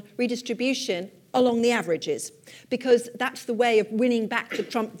focus on redistribution along the averages, because that's the way of winning back the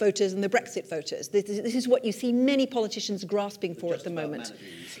Trump voters and the Brexit voters. This is what you see many politicians grasping for at the moment.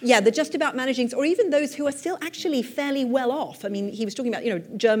 Yeah, the just about managings, or even those who are still actually fairly well off. I mean, he was talking about,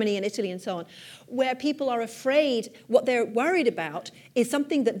 Germany and Italy and so on, where people are afraid, what they're worried about is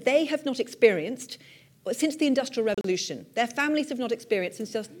something that they have not experienced since the Industrial Revolution. Their families have not experienced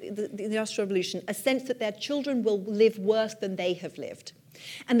since the Industrial Revolution a sense that their children will live worse than they have lived.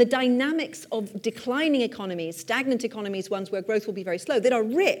 And the dynamics of declining economies, stagnant economies, ones where growth will be very slow, that are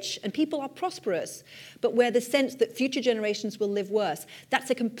rich and people are prosperous, but where the sense that future generations will live worse, that's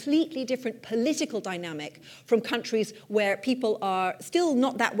a completely different political dynamic from countries where people are still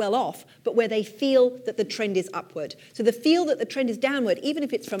not that well off, but where they feel that the trend is upward. So the feel that the trend is downward, even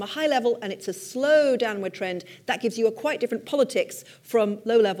if it's from a high level and it's a slow downward trend, that gives you a quite different politics from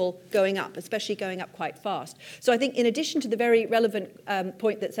low level going up, especially going up quite fast. So I think in addition to the very relevant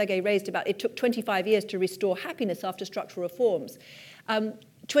point that Sergei raised about it took 25 years to restore happiness after structural reforms.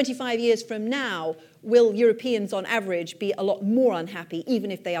 25 years from now, will Europeans on average be a lot more unhappy,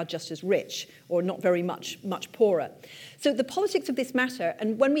 even if they are just as rich or not very much poorer? So the politics of this matter,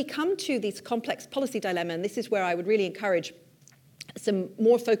 and when we come to this complex policy dilemma, and this is where I would really encourage some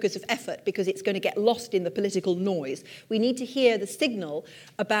more focus of effort, because it's going to get lost in the political noise. We need to hear the signal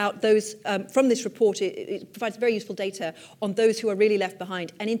about those, from this report, it provides very useful data on those who are really left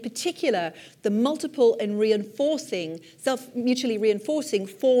behind, and in particular, the multiple and mutually reinforcing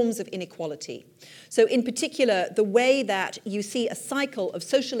forms of inequality. So in particular, the way that you see a cycle of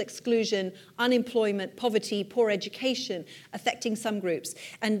social exclusion, unemployment, poverty, poor education affecting some groups.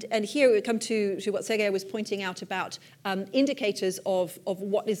 And here we come to what Sergei was pointing out about indicators of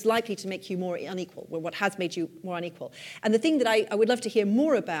what is likely to make you more unequal, or what has made you more unequal. And the thing that I would love to hear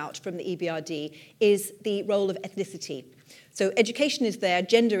more about from the EBRD is the role of ethnicity. So education is there,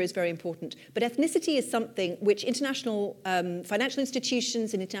 gender is very important, but ethnicity is something which international financial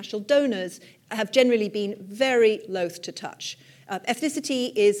institutions and international donors have generally been very loath to touch.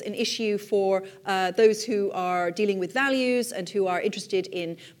 Ethnicity is an issue for those who are dealing with values and who are interested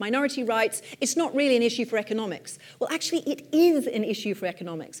in minority rights. It's not really an issue for economics. Well, actually, it is an issue for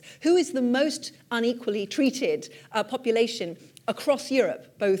economics. Who is the most unequally treated population across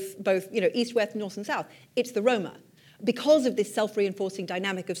Europe, both East, West, North, and South? It's the Roma. Because of this self-reinforcing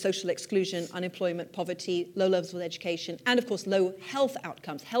dynamic of social exclusion, unemployment, poverty, low levels of education, and of course low health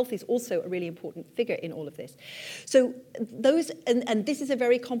outcomes. Health is also a really important figure in all of this. So those, and this is a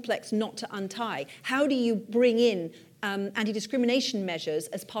very complex knot to untie. How do you bring in anti-discrimination measures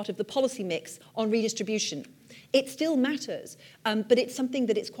as part of the policy mix on redistribution? It still matters, but it's something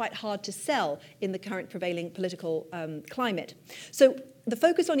that it's quite hard to sell in the current prevailing political climate. So the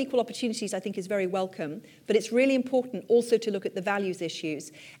focus on equal opportunities, I think, is very welcome, but it's really important also to look at the values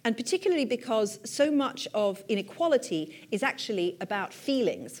issues, and particularly because so much of inequality is actually about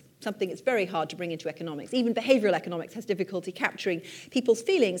feelings, something that's very hard to bring into economics. Even behavioral economics has difficulty capturing people's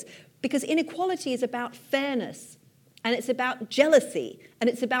feelings, because inequality is about fairness, and it's about jealousy, and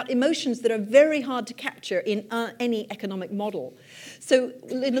it's about emotions that are very hard to capture in any economic model. So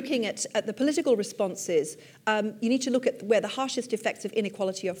in looking at the political responses, you need to look at where the harshest effects of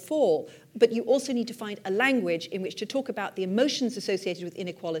inequality are fall, but you also need to find a language in which to talk about the emotions associated with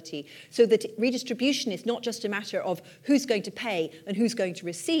inequality, so that redistribution is not just a matter of who's going to pay and who's going to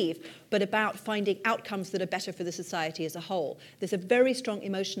receive, but about finding outcomes that are better for the society as a whole. There's a very strong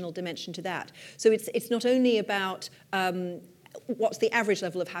emotional dimension to that. So it's not only about what's the average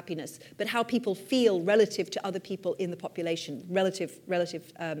level of happiness, but how people feel relative to other people in the population, relative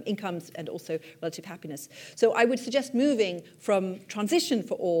incomes and also relative happiness. So I would suggest moving from transition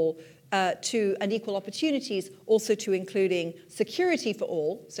for all to and equal opportunities, also to including security for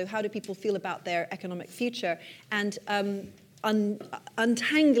all. So how do people feel about their economic future? And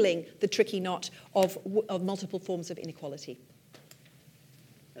untangling the tricky knot of multiple forms of inequality.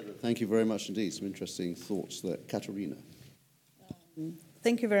 Thank you very much indeed. Some interesting thoughts there. Katerina.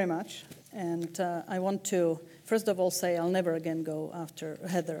 Thank you very much. And I want to, first of all, say I'll never again go after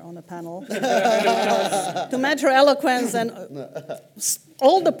Heather on a panel. To match her eloquence, and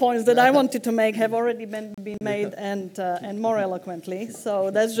all the points that I wanted to make have already been made, and more eloquently.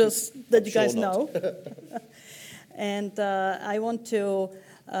 So that's just that you guys know. And I want to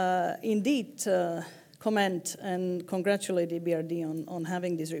indeed comment and congratulate EBRD on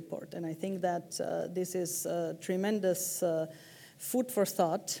having this report. And I think that this is tremendous food for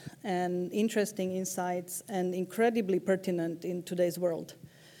thought and interesting insights and incredibly pertinent in today's world.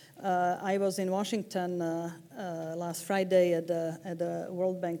 I was in Washington last Friday at the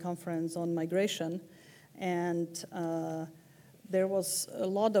World Bank conference on migration, and there was a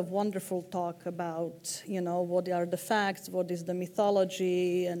lot of wonderful talk about, what are the facts, what is the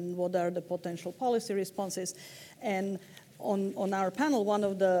mythology, and what are the potential policy responses. And on our panel, one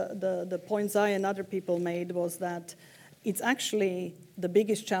of the points I and other people made was that it's actually the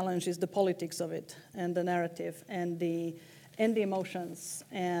biggest challenge is the politics of it and the narrative and the emotions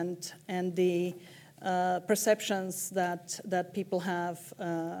and the perceptions that people have.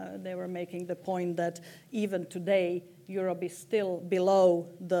 They were making the point that even today, Europe is still below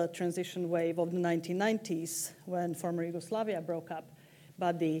the transition wave of the 1990s when former Yugoslavia broke up,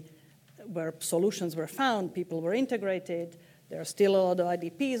 but where solutions were found, people were integrated. There are still a lot of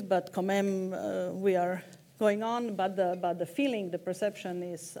IDPs, but quand même, we are going on. But the feeling, the perception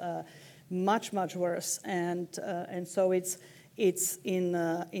is much, much worse, and so it's in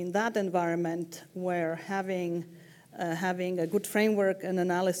that environment where having a good framework and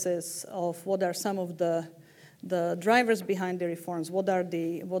analysis of what are some of the drivers behind the reforms, what are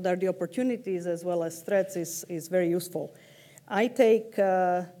the opportunities as well as threats is very useful. I take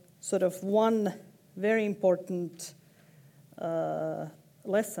sort of one very important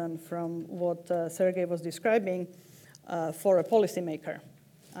lesson from what Sergei was describing for a policymaker.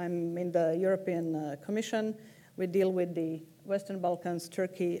 I'm in the European Commission. We deal with the Western Balkans,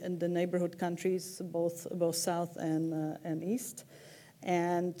 Turkey, and the neighborhood countries, both south and east.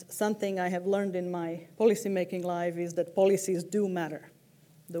 And something I have learned in my policymaking life is that policies do matter.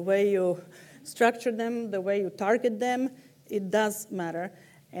 The way you structure them, the way you target them, it does matter.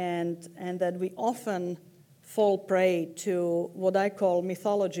 And that we often fall prey to what I call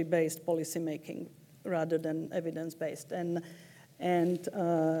mythology-based policymaking rather than evidence-based. And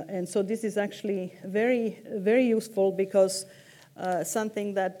so this is actually very, very useful because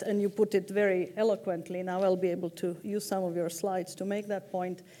something that, and you put it very eloquently, now I'll be able to use some of your slides to make that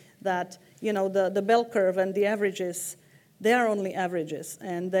point, that the bell curve and the averages, they are only averages,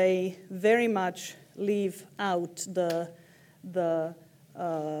 and they very much leave out the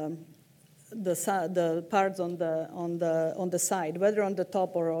parts on the side, whether on the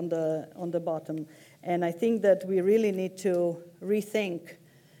top or on the bottom. And I think that we really need to rethink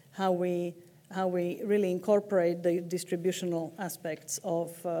how we really incorporate the distributional aspects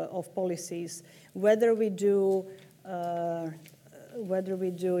of policies, whether we do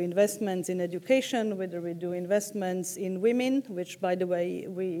investments in education, whether we do investments in women, which, by the way,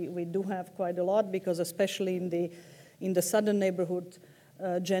 we do have quite a lot, because especially in the southern neighborhood,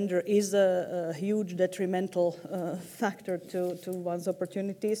 gender is a huge detrimental factor to one's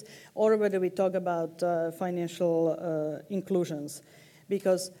opportunities, or whether we talk about financial inclusions.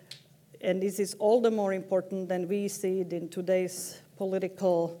 And this is all the more important than we see it in today's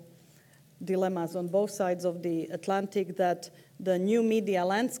political dilemmas on both sides of the Atlantic, that the new media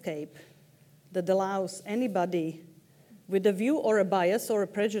landscape that allows anybody with a view or a bias or a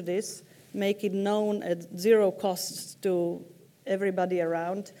prejudice, make it known at zero costs to everybody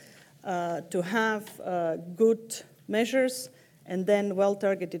around, to have good measures and then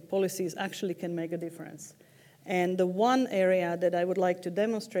well-targeted policies actually can make a difference. And the one area that I would like to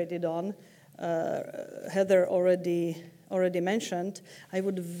demonstrate it on, Heather already mentioned, I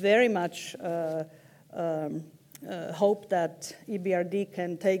would very much hope that EBRD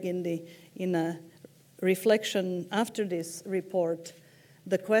can take in a reflection after this report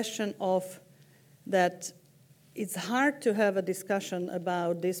the question of that it's hard to have a discussion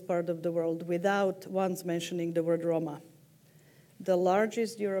about this part of the world without once mentioning the word Roma. The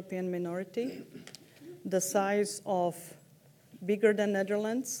largest European minority, the size of bigger than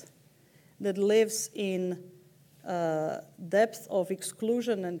Netherlands, that lives in depth of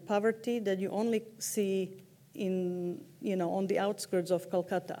exclusion and poverty that you only see on the outskirts of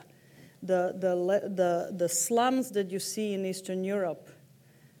Calcutta. The slums that you see in Eastern Europe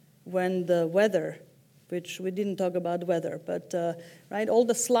when the weather, which we didn't talk about weather, but right, all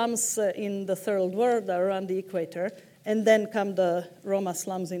the slums in the third world are around the equator, and then come the Roma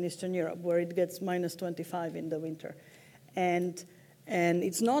slums in Eastern Europe, where it gets minus 25 in the winter. And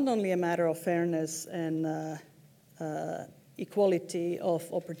it's not only a matter of fairness and equality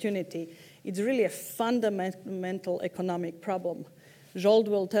of opportunity, it's really a fundamental economic problem. Zsolt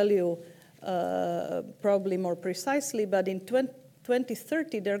will tell you probably more precisely, but in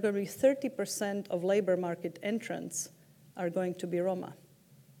 2030, there are going to be 30% of labor market entrants are going to be Roma.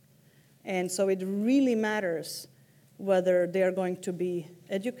 And so it really matters whether they are going to be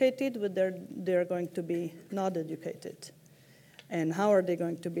educated, whether they are going to be not educated. And how are they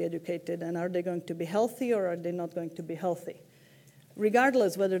going to be educated? And are they going to be healthy or are they not going to be healthy?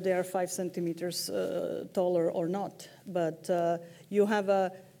 Regardless whether they are 5 centimeters taller or not. But you have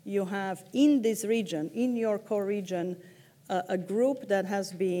in this region, in your core region, a group that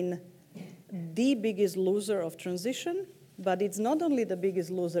has been the biggest loser of transition, but it's not only the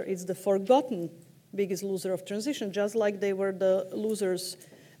biggest loser, it's the forgotten biggest loser of transition, just like they were the losers,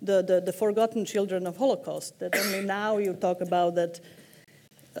 the forgotten children of Holocaust, that only now you talk about that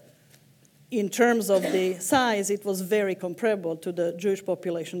in terms of the size, it was very comparable to the Jewish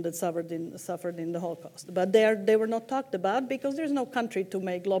population that suffered in the Holocaust. But they were not talked about because there's no country to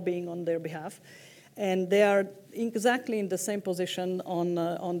make lobbying on their behalf. And they are exactly in the same position on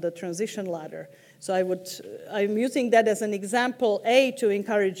the transition ladder. So I'm using that as an example, A, to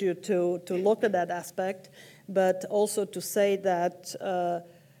encourage you to look at that aspect, but also to say that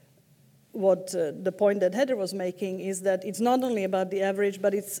the point that Heather was making is that it's not only about the average,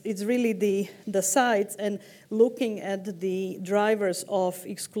 but it's really the sides and looking at the drivers of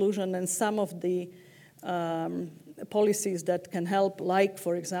exclusion and some of the policies that can help, like,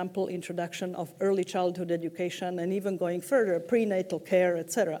 for example, introduction of early childhood education and even going further, prenatal care,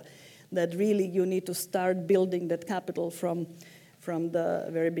 etc., that really you need to start building that capital from the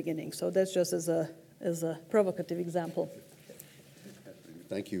very beginning. So that's just as a provocative example.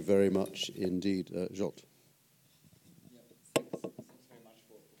 Thank you very much indeed. Zsolt. Thanks very much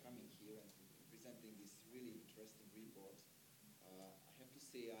for coming here and presenting this really interesting report. I have to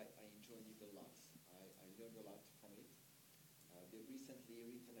say I enjoyed it a lot. I learned a lot from it. They've recently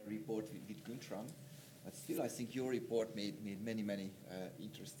written a report with Güntram, but still I think your report made many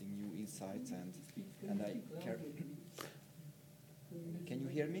interesting new insights and I care. Can you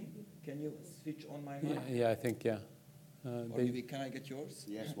hear me? Can you switch on my mic? Yeah, I think, yeah. Or maybe can I get yours?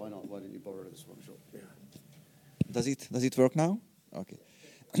 Yes, why not? Why don't you borrow this one, Zsolt? Yeah. Does it work now? Okay.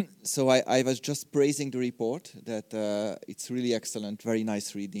 So I was just praising the report that it's really excellent, very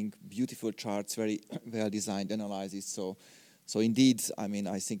nice reading, beautiful charts, very well designed analysis. So indeed, I mean,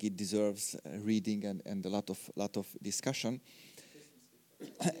 I think it deserves reading and a lot of discussion.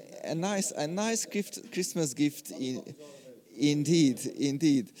 a nice Christmas gift,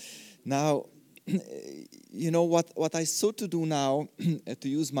 indeed. Now, you know what I sought to do now, to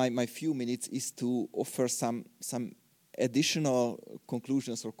use my few minutes, is to offer some additional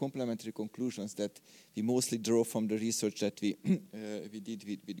conclusions or complementary conclusions that we mostly draw from the research that we did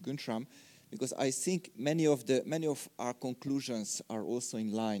with Güntram, because I think many of our conclusions are also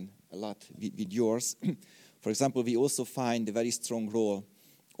in line a lot with yours. For example, we also find a very strong role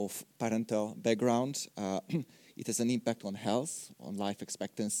of parental background. It has an impact on health, on life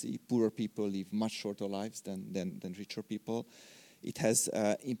expectancy. Poorer people live much shorter lives than richer people. It has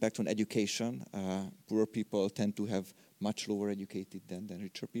impact on education. Poorer people tend to have much lower educated than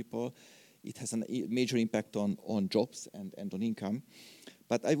richer people. It has a major impact on jobs and on income.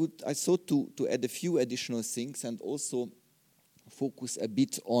 But I sought to add a few additional things and also focus a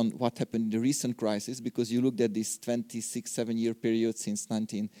bit on what happened in the recent crisis, because you looked at this 26-7-year period since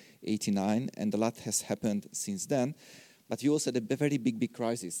 1989, and a lot has happened since then. But you also had a very big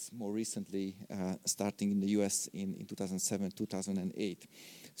crisis more recently, starting in the US in 2007, 2008.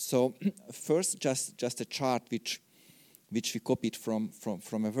 So first, just a chart which we copied from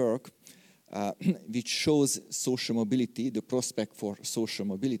a work, which shows social mobility, the prospect for social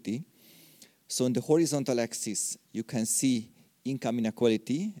mobility. So on the horizontal axis, you can see income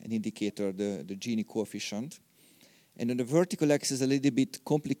inequality, an indicator, the Gini coefficient. And on the vertical axis, a little bit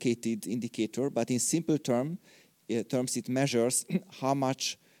complicated indicator, but in simple terms, it measures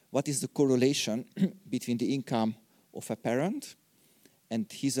what is the correlation between the income of a parent and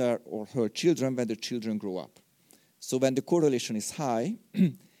his or her children when the children grow up. So when the correlation is high,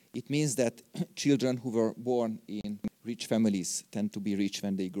 it means that children who were born in rich families tend to be rich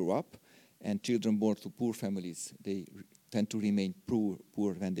when they grow up, and children born to poor families, they tend to remain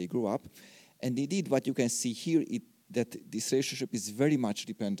poor when they grow up. And indeed, what you can see here is that this relationship is very much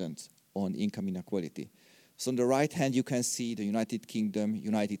dependent on income inequality. So on the right hand, you can see the United Kingdom,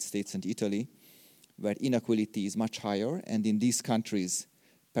 United States, and Italy, where inequality is much higher. And in these countries,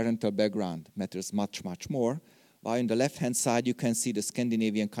 parental background matters much more. While on the left-hand side, you can see the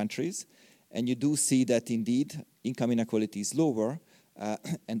Scandinavian countries. And you do see that indeed, income inequality is lower,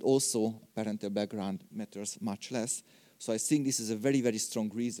 and also parental background matters much less. So I think this is a very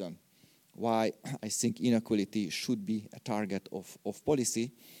strong reason why I think inequality should be a target of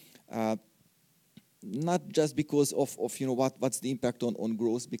policy. Not just because of what's the impact on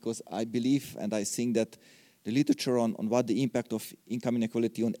growth, because I believe and I think that the literature on what the impact of income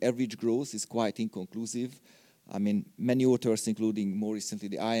inequality on average growth is quite inconclusive. I mean, many authors, including more recently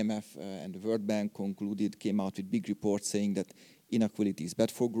the IMF and the World Bank, came out with big reports saying that inequality is bad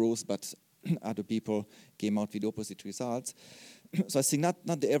for growth, but other people came out with opposite results. So I think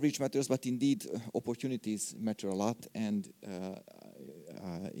not the average matters, but indeed opportunities matter a lot, and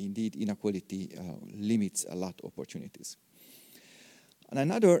indeed inequality limits a lot opportunities. And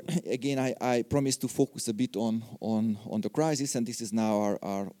another, again, I promised to focus a bit on the crisis, and this is now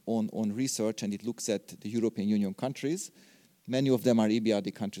our own research, and it looks at the European Union countries. Many of them are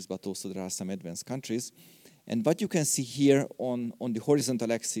EBRD countries, but also there are some advanced countries. And what you can see here on the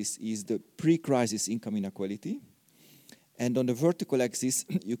horizontal axis is the pre-crisis income inequality. And on the vertical axis,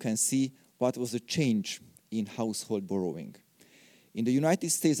 you can see what was the change in household borrowing. In the United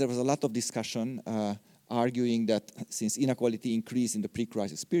States, there was a lot of discussion arguing that since inequality increased in the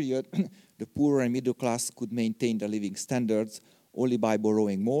pre-crisis period, the poorer and middle class could maintain their living standards only by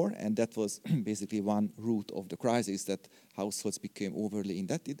borrowing more, and that was basically one root of the crisis, that households became overly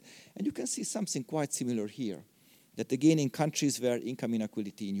indebted. And you can see something quite similar here, that again in countries where income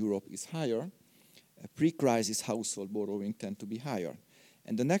inequality in Europe is higher, pre-crisis household borrowing tend to be higher.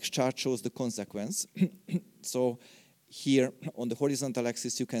 And the next chart shows the consequence. So here on the horizontal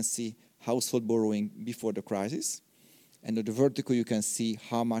axis you can see household borrowing before the crisis, and on the vertical you can see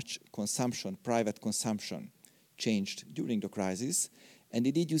how much consumption, private consumption, changed during the crisis. And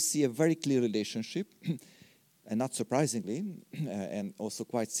indeed you see a very clear relationship, and not surprisingly, and also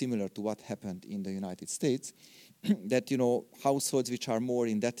quite similar to what happened in the United States, that households which are more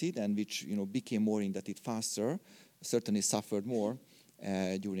indebted and which became more indebted faster certainly suffered more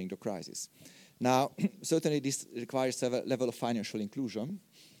during the crisis. Now, certainly this requires a level of financial inclusion,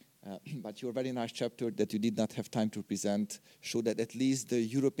 but your very nice chapter that you did not have time to present showed that at least the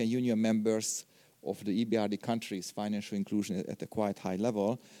European Union members of the EBRD countries' financial inclusion at a quite high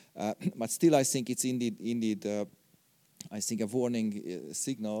level. But still, I think it's indeed I think a warning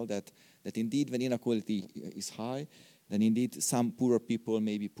signal that indeed when inequality is high, then indeed some poorer people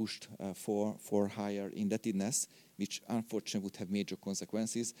may be pushed for higher indebtedness, which unfortunately would have major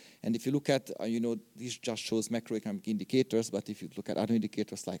consequences. And if you look at, this just shows macroeconomic indicators, but if you look at other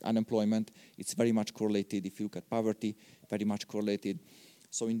indicators like unemployment, it's very much correlated. If you look at poverty, very much correlated.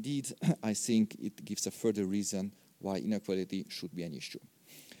 So indeed, I think it gives a further reason why inequality should be an issue.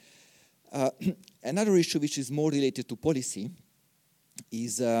 Another issue which is more related to policy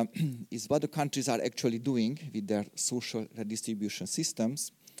is what the countries are actually doing with their social redistribution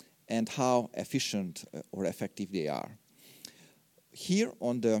systems and how efficient or effective they are. Here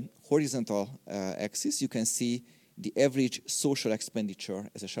on the horizontal axis, you can see the average social expenditure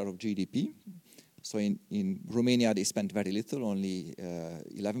as a share of GDP. So in Romania, they spent very little, only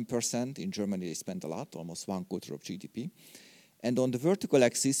 11%. In Germany, they spent a lot, almost 1/4 of GDP. And on the vertical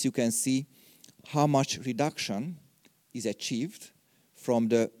axis, you can see how much reduction is achieved from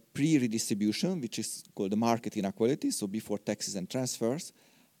the pre-redistribution, which is called the market inequality, so before taxes and transfers,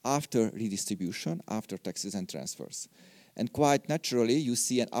 after redistribution, after taxes and transfers. And quite naturally, you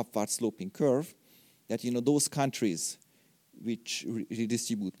see an upward sloping curve that, those countries which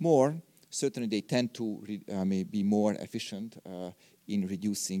redistribute more, certainly they tend to be more efficient in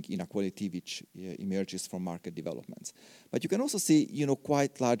reducing inequality which emerges from market developments. But you can also see,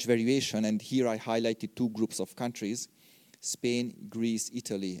 quite large variation, and here I highlighted two groups of countries, Spain, Greece,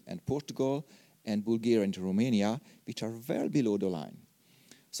 Italy, and Portugal, and Bulgaria and Romania, which are well below the line.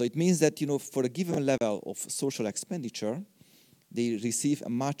 So it means that, for a given level of social expenditure, they receive a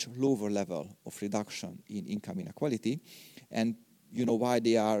much lower level of reduction in income inequality. And why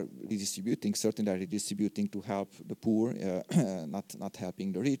they are redistributing? Certainly they are redistributing to help the poor, not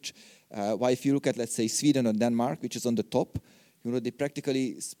helping the rich. Why, if you look at, let's say, Sweden or Denmark, which is on the top, they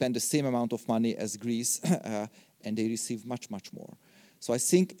practically spend the same amount of money as Greece, and they receive much, much more. So I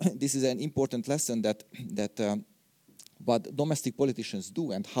think this is an important lesson that what domestic politicians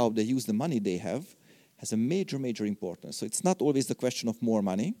do and how they use the money they have has a major, major importance. So it's not always the question of more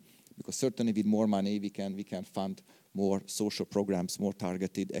money, because certainly with more money we can fund more social programs, more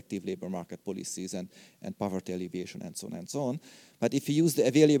targeted active labor market policies and poverty alleviation and so on and so on. But if you use the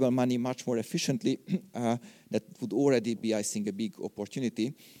available money much more efficiently, that would already be, I think, a big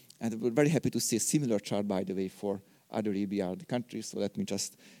opportunity. And we're very happy to see a similar chart, by the way, for other EBRD countries. So let me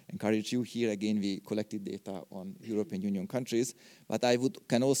just encourage you. Here again, we collected data on European Union countries, but I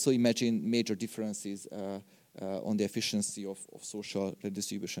can also imagine major differences on the efficiency of social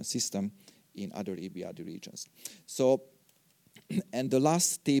redistribution system in other EBRD regions. So, and the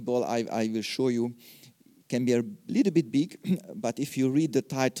last table I will show you can be a little bit big, but if you read the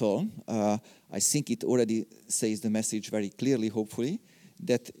title, I think it already says the message very clearly, hopefully,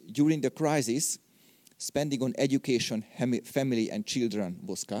 that during the crisis, spending on education, family and children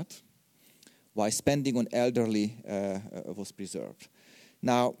was cut, while spending on elderly was preserved.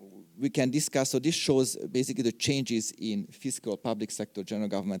 Now, we can discuss, so this shows basically the changes in fiscal public sector general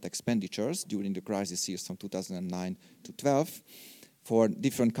government expenditures during the crisis years from 2009 to 12. For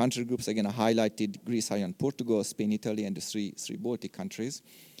different country groups, again, I highlighted Greece, Ireland, Portugal, Spain, Italy, and the three Baltic countries.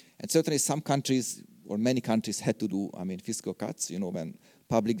 And certainly some countries, or many countries, had to do, fiscal cuts. You know, when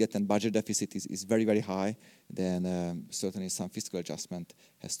public debt and budget deficit is very, very high, then certainly some fiscal adjustment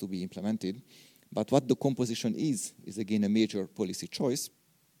has to be implemented. But what the composition is again a major policy choice.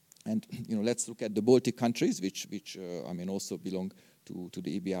 And let's look at the Baltic countries, which also belong to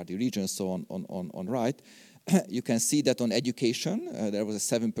the EBRD region. So on right, you can see that on education there was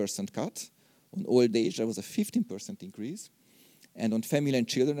a 7% cut. On old age there was a 15% increase, and on family and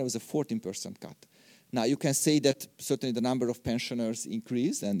children there was a 14% cut. Now you can say that certainly the number of pensioners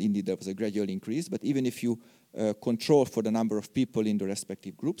increased, and indeed there was a gradual increase. But even if you control for the number of people in the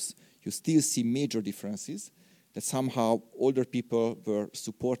respective groups, you still see major differences. That somehow older people were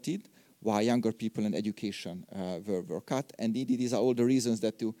supported, while younger people in education were cut. And indeed, these are all the reasons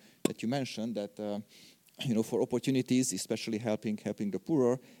that you mentioned, that for opportunities, especially helping the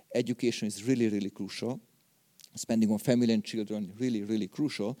poorer, education is really, really crucial. Spending on family and children, really, really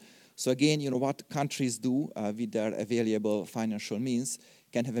crucial. So again, what countries do with their available financial means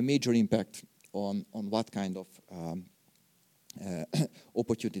can have a major impact on what kind of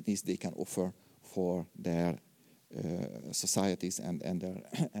opportunities they can offer for their societies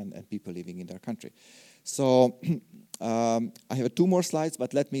and people living in their country. So I have 2 more slides,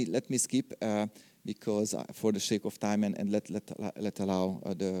 but let me skip because for the sake of time and let allow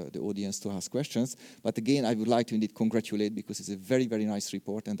the audience to ask questions. But again, I would like to indeed congratulate, because it's a very, very nice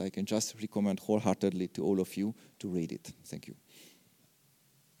report, and I can just recommend wholeheartedly to all of you to read it. Thank you.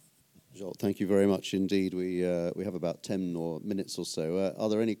 Joel, thank you very much indeed. We have about 10 more minutes or so. Are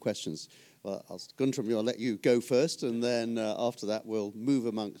there any questions? Well, Guntram, I'll let you go first, and then after that we'll move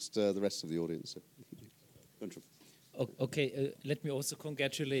amongst the rest of the audience. Guntram. Okay, let me also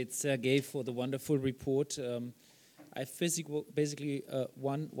congratulate Sergei for the wonderful report. I have basically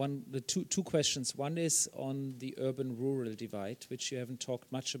two questions. One is on the urban-rural divide, which you haven't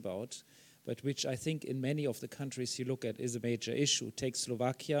talked much about, but which I think in many of the countries you look at is a major issue. Take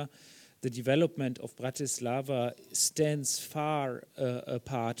Slovakia. The development of Bratislava stands far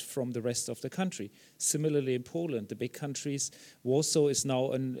apart from the rest of the country. Similarly in Poland, the big countries, Warsaw is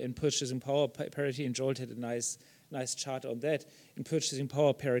now in purchasing power parity, and Joel had a nice chart on that. In purchasing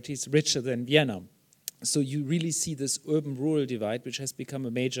power parity, it's richer than Vienna. So you really see this urban-rural divide, which has become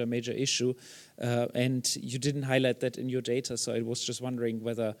a major issue, and you didn't highlight that in your data, so I was just wondering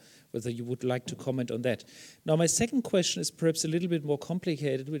whether you would like to comment on that. Now, my second question is perhaps a little bit more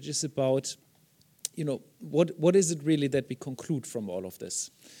complicated, which is about, what is it really that we conclude from all of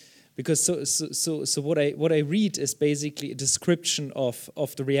this? Because so what I read is basically a description of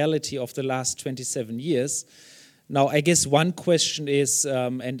the reality of the last 27 years. Now, I guess one question is,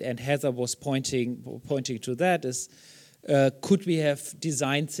 and Heather was pointing to that, is could we have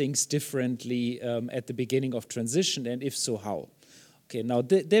designed things differently at the beginning of transition, and if so, how? Okay, now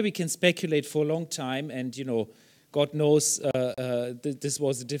there we can speculate for a long time, and God knows this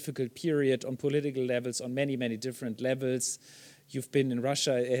was a difficult period on political levels, on many different levels. You've been in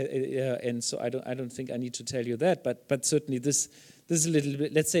Russia, and so I don't think I need to tell you that, but certainly this is a little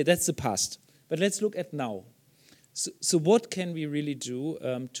bit. Let's say that's the past, but let's look at now. So what can we really do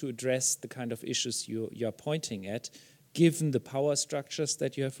to address the kind of issues you're pointing at, given the power structures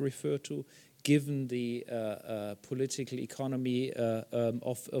that you have referred to, given the political economy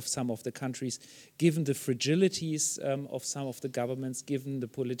of some of the countries, given the fragilities of some of the governments, given the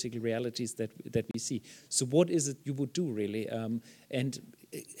political realities that we see? So what is it you would do, really?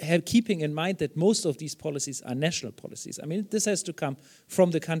 And keeping in mind that most of these policies are national policies. I mean, this has to come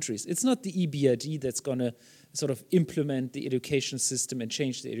from the countries. It's not the EBRD that's going to sort of implement the education system and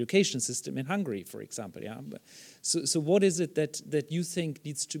change the education system in Hungary, for example. Yeah. So what is it that you think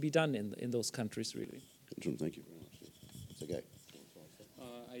needs to be done in those countries, really? Thank you very much. It's okay.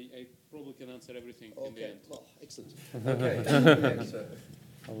 I probably can answer everything in the end. Well, excellent. Okay.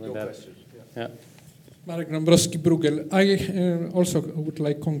 Your question. Yeah. Marek Dąbrowski, Bruegel. I also would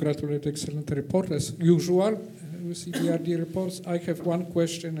like to congratulate excellent report as usual with EBRD reports. I have one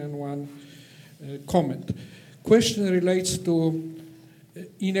question and one comment. question relates to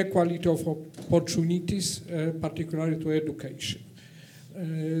inequality of opportunities, particularly to education.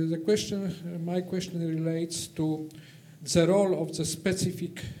 My question relates to the role of the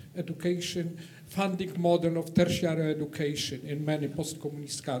specific education funding model of tertiary education in many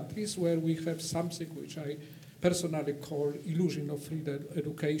post-communist countries, where we have something which I personally call illusion of free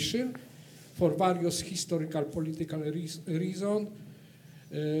education for various historical political reasons.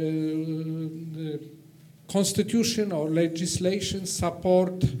 The constitution or legislation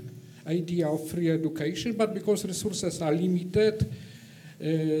support idea of free education, but because resources are limited,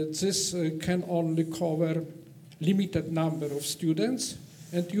 this can only cover limited number of students,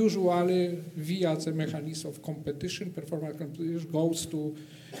 and usually via the mechanism of competition, performance competition goes to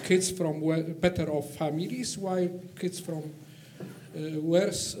kids from better off families, while kids from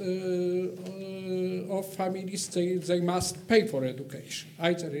worse off families, they must pay for education,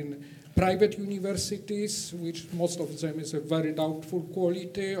 either in private universities, which most of them is a very doubtful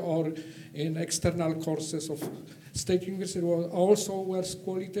quality, or in external courses of state university, also worse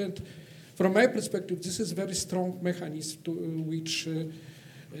quality. And from my perspective, this is a very strong mechanism which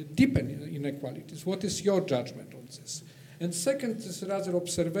deepen inequalities. What is your judgment on this? And second, this rather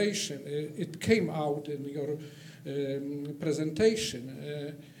observation, it came out in your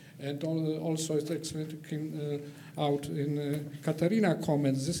presentation, and also it excellent came out in Katarina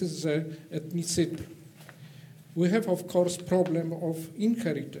comments. This is ethnicity. We have, of course, problem of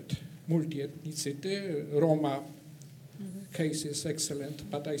inherited multi-ethnicity. Roma case is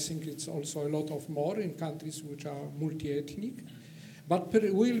excellent, but I think it's also a lot of more in countries which are multi-ethnic. But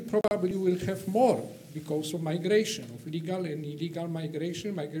we'll probably will have more because of migration, of legal and illegal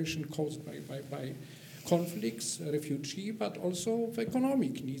migration caused by conflicts, refugee, but also of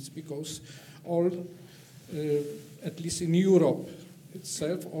economic needs, because all, at least in Europe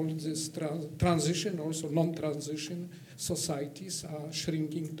itself, all this transition, also non-transition societies are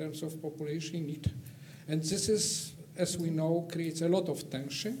shrinking in terms of population need. And this is, as we know, creates a lot of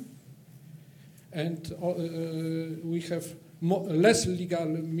tension. And we have less legal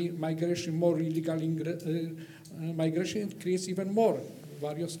migration, more illegal migration. It creates even more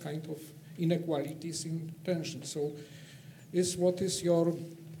various kind of inequalities in tension. So what is your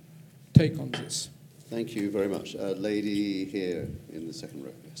take on this? Thank you very much. Lady here in the second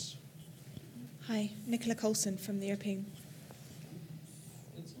row, yes. Hi, Nicola Coulson from the European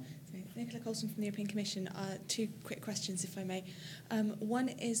Commission. Two quick questions, if I may. One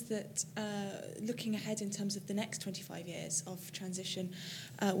is that looking ahead in terms of the next 25 years of transition,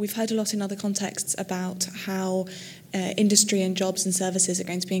 we've heard a lot in other contexts about how industry and jobs and services are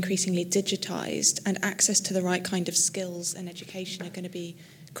going to be increasingly digitized, and access to the right kind of skills and education are going to be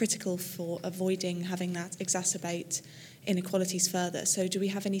critical for avoiding having that exacerbate inequalities further. So do we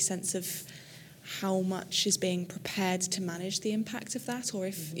have any sense of how much is being prepared to manage the impact of that, or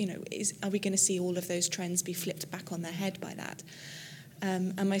if, are we going to see all of those trends be flipped back on their head by that?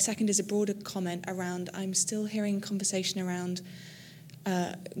 And my second is a broader comment around, I'm still hearing conversation around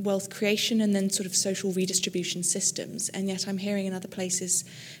wealth creation and then sort of social redistribution systems, and yet I'm hearing in other places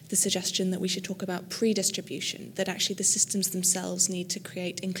the suggestion that we should talk about pre-distribution, that actually the systems themselves need to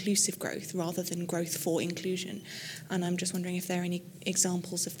create inclusive growth rather than growth for inclusion. And I'm just wondering if there are any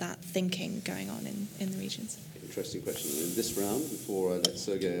examples of that thinking going on in the regions. Interesting question. In this round, before I let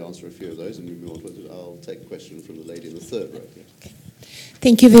Sergei answer a few of those and we move on to it, I'll take a question from the lady in the third row. Yes. Okay.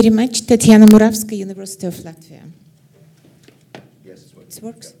 Thank you very much. Tatiana Muravska, University of Latvia. Yes, it's working. It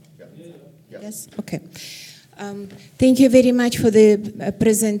works? Yeah. Yes? Okay. Thank you very much for the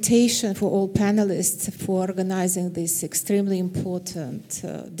presentation, for all panelists, for organizing this extremely important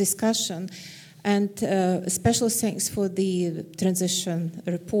discussion. And special thanks for the transition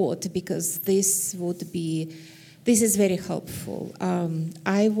report, because this is very helpful.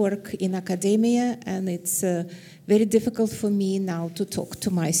 I work in academia, and it's very difficult for me now to talk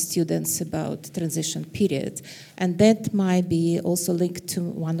to my students about transition period. And that might be also linked to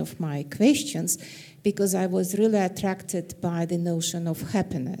one of my questions, because I was really attracted by the notion of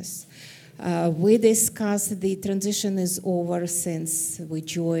happiness. We discussed the transition is over since we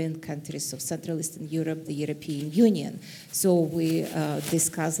joined countries of Central Eastern Europe, the European Union. So we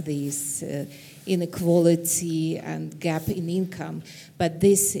discussed this inequality and gap in income. But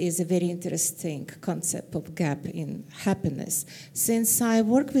this is a very interesting concept of gap in happiness. Since I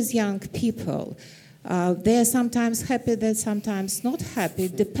work with young people, they are sometimes happy, they're sometimes not happy,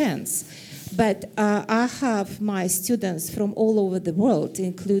 it depends. But I have my students from all over the world,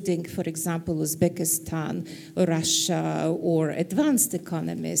 including, for example, Uzbekistan, Russia, or advanced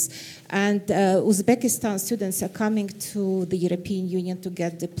economies. And Uzbekistan students are coming to the European Union to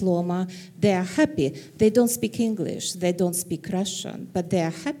get diploma. They are happy. They don't speak English. They don't speak Russian. But they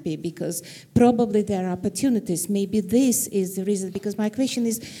are happy because probably there are opportunities. Maybe this is the reason. Because my question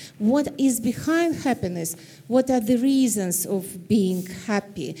is, what is behind happiness? What are the reasons of being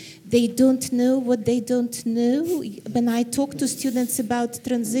happy? They don't know what they don't know. When I talk to students about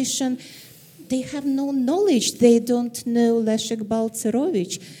transition, they have no knowledge. They don't know Leszek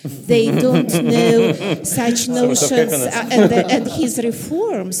Balcerowicz. They don't know such notions and his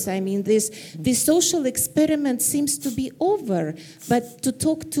reforms. I mean, this social experiment seems to be over. But to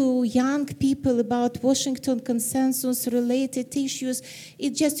talk to young people about Washington Consensus-related issues,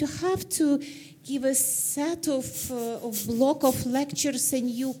 it just you have to give a set of block of lectures, a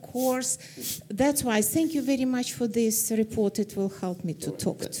new course. That's why thank you very much for this report. It will help me to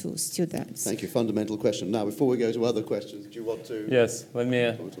talk to students. Thank you. Fundamental question. Now, before we go to other questions, do you want to? Yes, let me.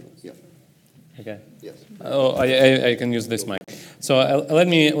 Yeah. Okay. Yes. Oh, I can use this mic. So let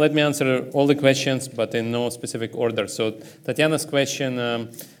me answer all the questions, but in no specific order. So Tatiana's question,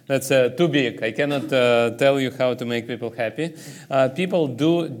 that's too big. I cannot tell you how to make people happy. People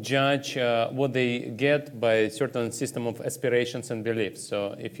do judge what they get by a certain system of aspirations and beliefs.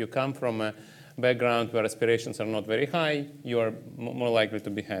 So if you come from a background where aspirations are not very high, you are more likely to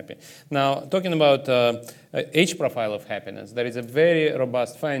be happy. Now, talking about age profile of happiness, there is a very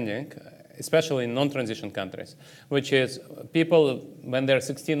robust finding, especially in non-transition countries, which is people, when they're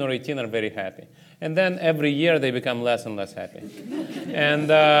 16 or 18, are very happy. And then every year they become less and less happy. And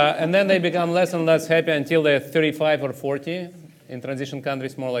then they become less and less happy until they're 35 or 40. In transition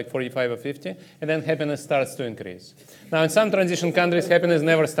countries, more like 45 or 50. And then happiness starts to increase. Now, in some transition countries, happiness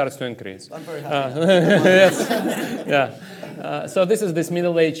never starts to increase. I'm very happy. Yes. Yeah. So this is this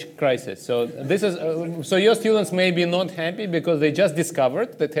middle-age crisis. So this is so your students may be not happy because they just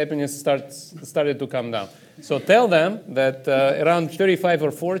discovered that happiness started to come down. So tell them that around 35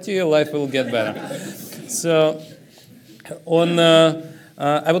 or 40, life will get better. So on.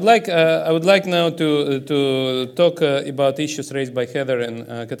 I would like now to talk about issues raised by Heather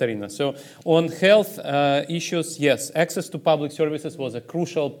and Katarina. So on health issues, yes, access to public services was a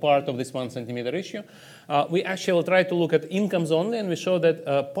crucial part of this 1 centimeter issue. We actually tried to look at incomes only, and we show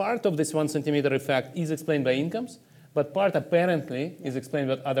that part of this 1 centimeter effect is explained by incomes, but part apparently is explained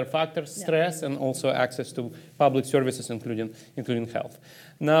by other factors, stress, and also access to public services, including health.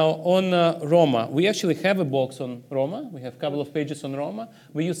 Now, on Roma, we actually have a box on Roma. We have a couple of pages on Roma.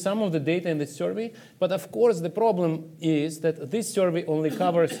 We use some of the data in this survey, but of course the problem is that this survey only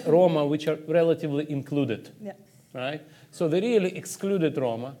covers Roma, which are relatively included, right? So the really excluded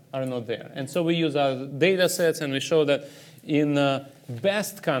Roma are not there. And so we use our data sets, and we show that in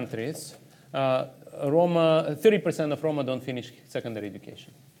best countries, 30% of Roma don't finish secondary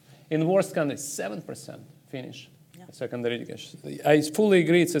education. In worst countries, 7% finish secondary education. I fully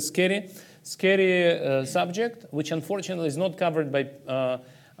agree it's a scary subject, which unfortunately is not covered by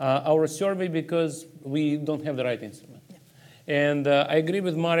our survey because we don't have the right instrument. And I agree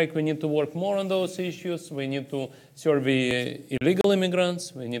with Marek, we need to work more on those issues. We need to survey illegal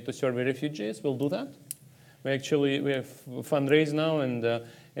immigrants. We need to survey refugees. We'll do that. We have fundraised now, and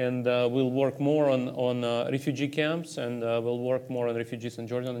we'll work more on refugee camps, and we'll work more on refugees in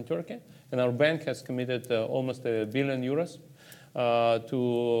Jordan and Turkey. And our bank has committed almost €1 billion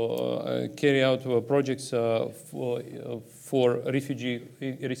to carry out projects for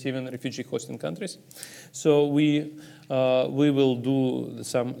receiving refugee hosting countries. So we will do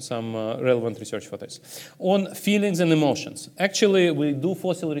some relevant research for this. On feelings and emotions. Actually, we do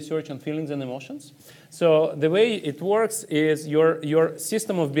fossil research on feelings and emotions. So the way it works is your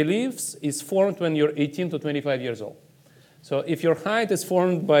system of beliefs is formed when you're 18 to 25 years old. So if your height is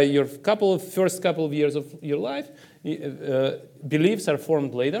formed by your first couple of years of your life, beliefs are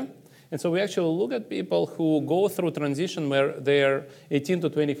formed later. And so we actually look at people who go through transition where they're 18 to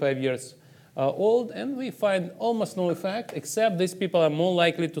 25 years old, and we find almost no effect, except these people are more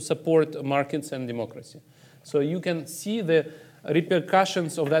likely to support markets and democracy. So you can see the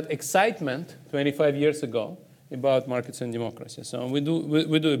repercussions of that excitement 25 years ago about markets and democracy. So we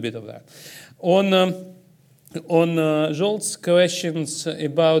do a bit of that. On On Zsolt's questions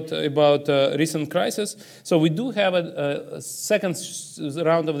about recent crisis, so we do have a second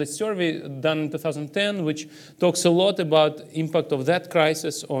round of the survey done in 2010, which talks a lot about impact of that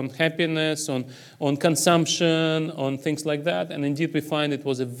crisis on happiness, on consumption, on things like that. And indeed, we find it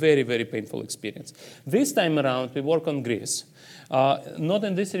was a very, very painful experience. This time around, we work on Greece. Not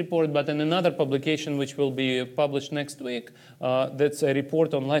in this report, but in another publication which will be published next week. That's a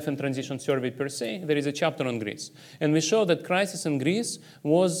report on life and transition survey per se. There is a chapter on Greece. And we show that crisis in Greece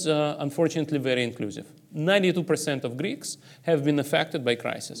was unfortunately very inclusive. 92% of Greeks have been affected by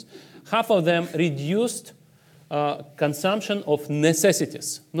crisis. Half of them reduced consumption of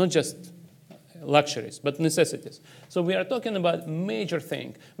necessities, not just luxuries, but necessities. So we are talking about major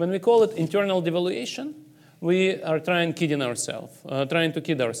thing. When we call it internal devaluation, we are trying to kid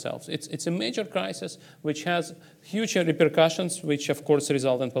ourselves. It's a major crisis which has huge repercussions, which of course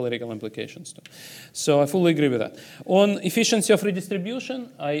result in political implications too. So I fully agree with that. On efficiency of redistribution,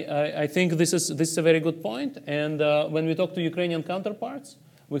 I think this is a very good point. And when we talk to Ukrainian counterparts,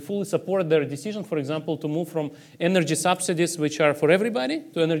 we fully support their decision, for example, to move from energy subsidies, which are for everybody,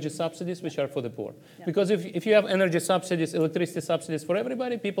 to energy subsidies, which are for the poor. Yeah. Because if you have energy subsidies, electricity subsidies for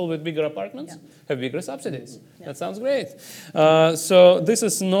everybody, people with bigger apartments have bigger subsidies. Yeah. That sounds great. So this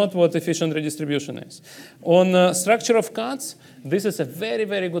is not what efficient redistribution is. On structure of cuts, this is a very,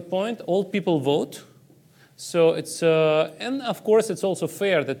 very good point. All people vote. So it's, and of course, it's also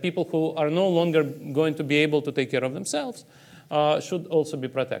fair that people who are no longer going to be able to take care of themselves should also be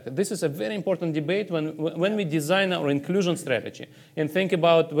protected. This is a very important debate when we design our inclusion strategy and think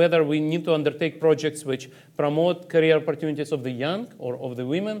about whether we need to undertake projects which promote career opportunities of the young or of the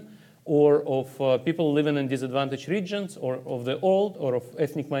women or of people living in disadvantaged regions or of the old or of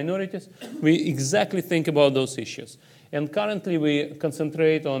ethnic minorities. We exactly think about those issues. And currently we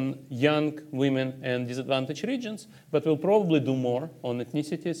concentrate on young women and disadvantaged regions, but we'll probably do more on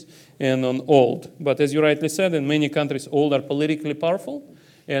ethnicities and on old. But as you rightly said, in many countries, old are politically powerful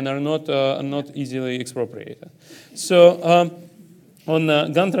and are not easily expropriated. So on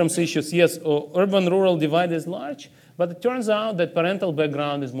Gantram's issues, yes, urban-rural divide is large, but it turns out that parental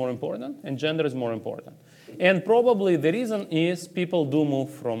background is more important and gender is more important. And probably the reason is people do move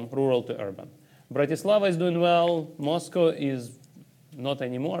from rural to urban. Bratislava is doing well. Moscow is not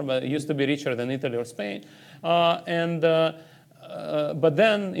anymore, but it used to be richer than Italy or Spain. But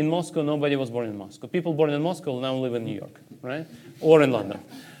then in Moscow, nobody was born in Moscow. People born in Moscow now live in New York, right? Or in London.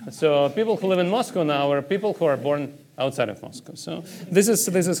 So people who live in Moscow now are people who are born outside of Moscow. So this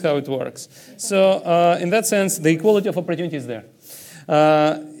is how it works. So in that sense, the equality of opportunity is there.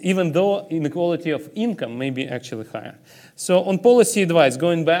 Even though inequality of income may be actually higher. So on policy advice,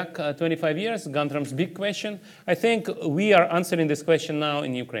 going back 25 years, Gantram's big question, I think we are answering this question now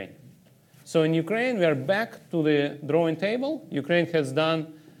in Ukraine. So in Ukraine, we are back to the drawing table. Ukraine has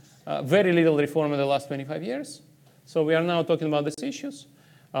done very little reform in the last 25 years. So we are now talking about these issues.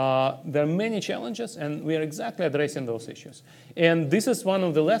 There are many challenges, and we are exactly addressing those issues. And this is one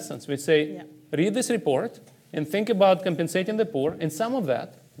of the lessons. We say, read this report and think about compensating the poor. And some of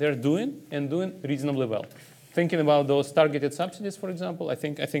that they're doing reasonably well. Thinking about those targeted subsidies, for example, I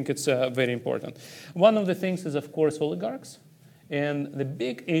think it's very important. One of the things is, of course, oligarchs. And the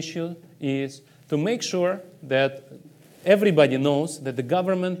big issue is to make sure that everybody knows that the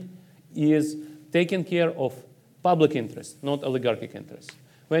government is taking care of public interest, not oligarchic interest.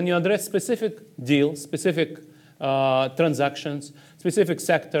 When you address specific deals, specific transactions, specific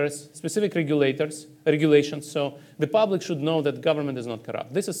sectors, specific regulations, so the public should know that government is not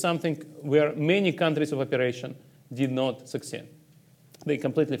corrupt. This is something where many countries of operation did not succeed. They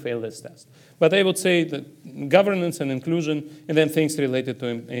completely failed this test. But I would say that governance and inclusion, and then things related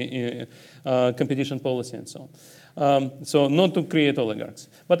to competition policy and so on. So not to create oligarchs.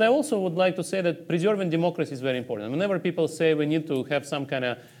 But I also would like to say that preserving democracy is very important. Whenever people say we need to have some kind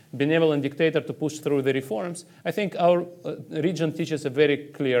of benevolent dictator to push through the reforms, I think our region teaches a very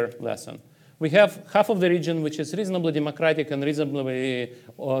clear lesson. We have half of the region which is reasonably democratic and reasonably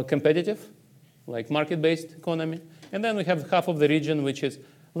competitive, like market-based economy. And then we have half of the region which is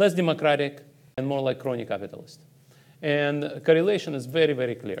less democratic and more like crony capitalist. And correlation is very,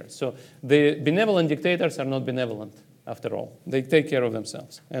 very clear. So the benevolent dictators are not benevolent after all. They take care of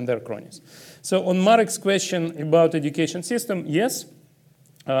themselves and their cronies. So on Marek's question about education system, yes,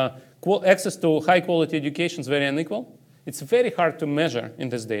 access to high-quality education is very unequal. It's very hard to measure in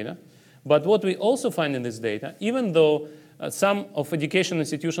this data. But what we also find in this data, even though some of education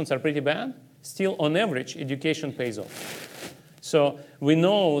institutions are pretty bad, still on average, education pays off. So we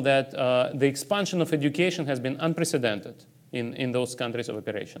know that the expansion of education has been unprecedented in those countries of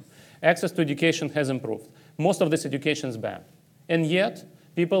operation. Access to education has improved. Most of this education is bad. And yet,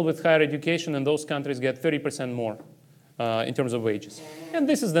 people with higher education in those countries get 30% more in terms of wages. And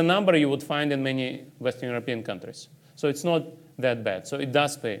this is the number you would find in many Western European countries. So it's not that bad. So it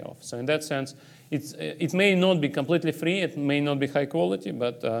does pay off. So in that sense, it may not be completely free, it may not be high quality,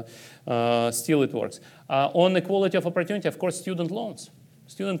 but still it works. On equality of opportunity, of course, student loans.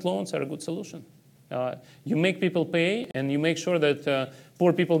 Student loans are a good solution. You make people pay, and you make sure that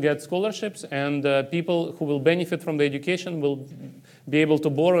poor people get scholarships, and people who will benefit from the education will be able to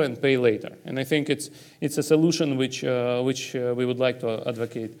borrow and pay later. And I think it's a solution which we would like to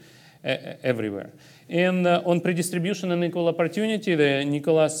advocate everywhere. And on predistribution and equal opportunity, the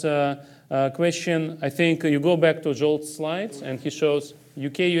Nicolas question, I think you go back to Zsolt's slides, and he shows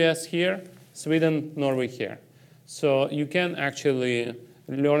UK, US here, Sweden, Norway here. So you can actually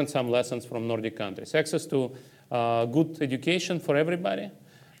learn some lessons from Nordic countries. Access to good education for everybody,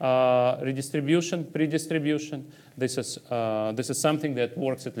 redistribution, predistribution. This is something that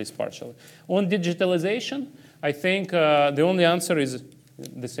works at least partially. On digitalization, I think the only answer is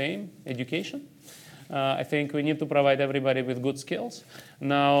the same, education. I think we need to provide everybody with good skills.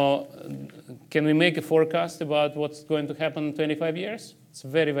 Now, can we make a forecast about what's going to happen in 25 years? It's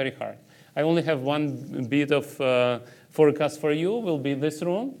very, very hard. I only have one bit of forecast for you. We'll be in this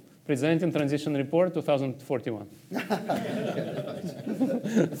room presenting Transition Report 2041.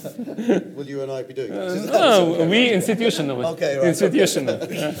 Will you and I be doing this? No, we institutional. Okay, right. Institutional.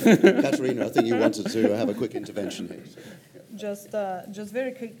 Katerina, I think you wanted to have a quick intervention here. Just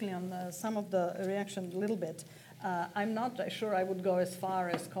very quickly on some of the reaction a little bit. I'm not sure I would go as far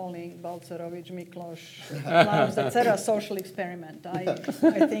as calling Balcerowicz, Miklos, Klaus, etc. social experiment. I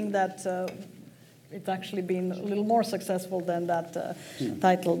think that it's actually been a little more successful than that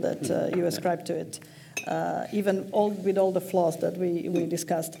title that you ascribed to it, even with all the flaws that we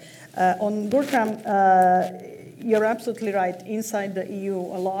discussed. On Gurkhan, you're absolutely right. Inside the EU,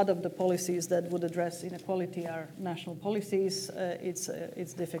 a lot of the policies that would address inequality are national policies.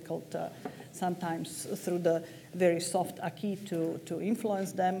 It's difficult sometimes through the very soft acquis to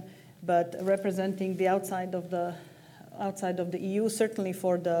influence them, but representing the outside of the EU, certainly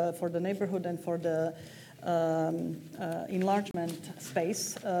for the neighborhood and for the enlargement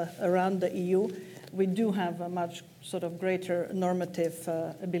space around the EU, we do have a much sort of greater normative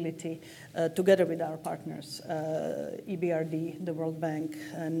ability together with our partners, EBRD, the World Bank,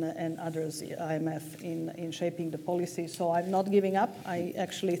 and others, IMF, in shaping the policy. So I'm not giving up. I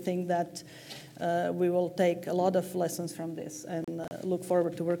actually think that we will take a lot of lessons from this and look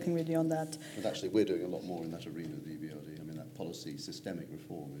forward to working with you on that. But actually, we're doing a lot more in that arena of EBRD. I mean, that policy systemic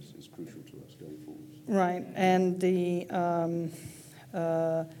reform is crucial to us going forward. Right, and the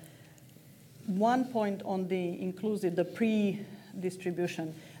one point on the inclusive, the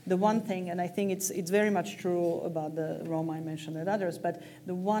pre-distribution, the one thing, and I think it's very much true about the Roma I mentioned and others, but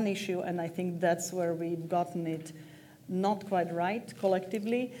the one issue, and I think that's where we've gotten it not quite right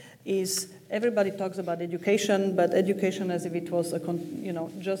collectively, is everybody talks about education, but education as if it was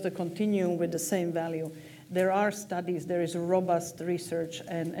just a continuum with the same value. There are studies, there is robust research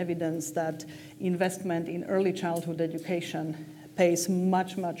and evidence that investment in early childhood education pays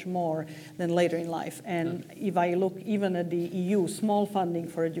much, much more than later in life. And if I look even at the EU small funding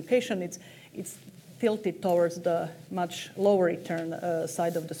for education, it's tilted towards the much lower return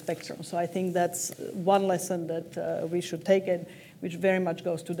side of the spectrum. So I think that's one lesson that we should take, and which very much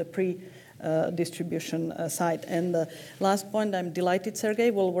goes to the pre-distribution side. And the last point, I'm delighted,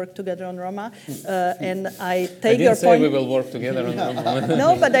 Sergei, we'll work together on Roma. And I take your point. I didn't say we will work together on Roma.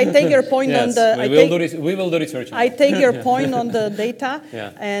 No, but I take your point yes, on the... we will do research. I take your point on the data.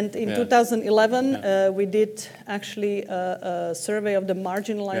 Yeah. And in 2011, we did actually a survey of the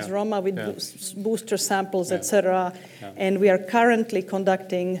marginalized Roma with booster samples, etc. And we are currently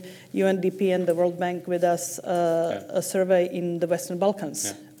conducting, UNDP and the World Bank with us, a survey in the Western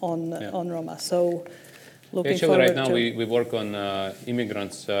Balkans on Roma. So looking actually, forward right now to... we work on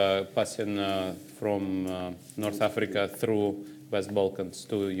immigrants passing from North Africa through West Balkans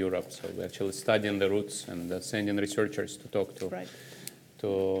to Europe. So we're actually studying the routes and sending researchers to talk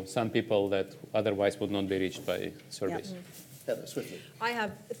to some people that otherwise would not be reached by surveys. Heather, swiftly. I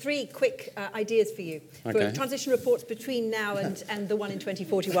have 3 quick ideas for you for Okay. transition reports between now and the one in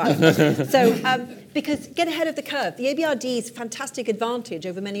 2041. So, because get ahead of the curve. The EBRD's fantastic advantage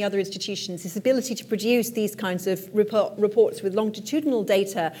over many other institutions is the ability to produce these kinds of reports with longitudinal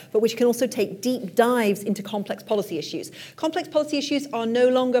data, but which can also take deep dives into complex policy issues. Complex policy issues are no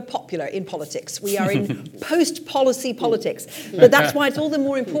longer popular in politics. We are in post-policy politics. But that's why it's all the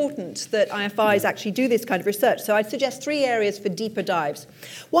more important that IFIs actually do this kind of research. So I'd suggest 3 areas for deeper dives.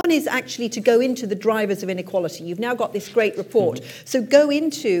 One is actually to go into the drivers of inequality. You've now got this great report. So go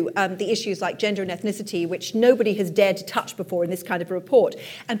into the issues like gender and ethnicity, which nobody has dared to touch before in this kind of a report.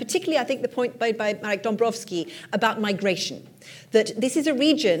 And particularly, I think the point made by Marek Dąbrowski about migration. That this is a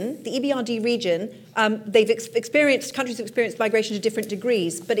region, the EBRD region, countries have experienced migration to different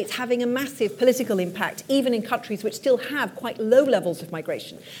degrees, but it's having a massive political impact, even in countries which still have quite low levels of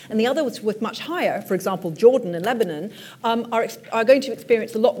migration. And the others with much higher, for example, Jordan and Lebanon, are going to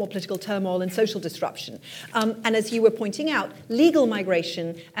experience a lot more political turmoil and social disruption. And as you were pointing out, legal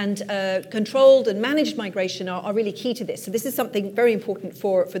migration and controlled and managed migration are really key to this. So this is something very important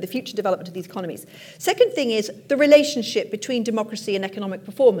for the future development of these economies. Second thing is the relationship between democracy and economic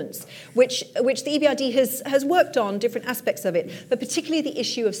performance, which the EBRD has worked on different aspects of it, but particularly the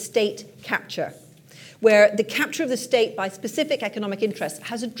issue of state capture, where the capture of the state by specific economic interests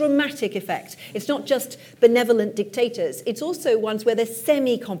has a dramatic effect. It's not just benevolent dictators, it's also ones where there's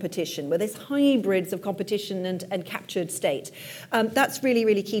semi-competition, where there's hybrids of competition and captured state. That's really,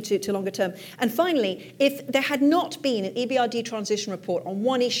 really key to longer term. And finally, if there had not been an EBRD transition report on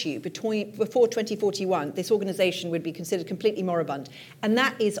one issue before 2041, this organisation would be considered completely moribund. And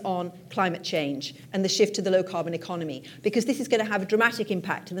that is on climate change and the shift to the low-carbon economy, because this is going to have a dramatic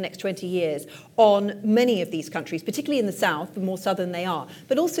impact in the next 20 years on many of these countries, particularly in the south, the more southern they are,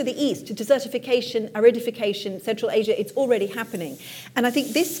 but also the east, desertification, aridification, Central Asia, it's already happening. And I think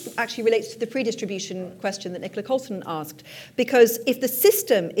this actually relates to the pre-distribution question that Nicola Coulson asked, because if the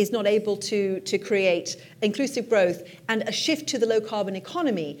system is not able to create inclusive growth and a shift to the low-carbon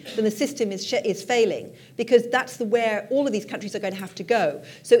economy, then the system is failing, because that's where all of these countries are going to have to go.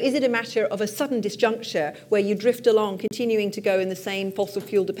 So is it a matter of a sudden disjuncture where you drift along, continuing to go in the same fossil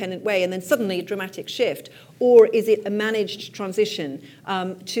fuel-dependent way, and then suddenly a dramatic shift? Or is it a managed transition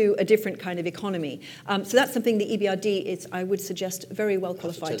to a different kind of economy? So that's something the EBRD is, I would suggest, very well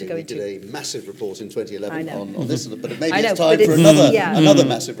qualified to go into. We did a massive report in 2011 on this, but maybe it's time for another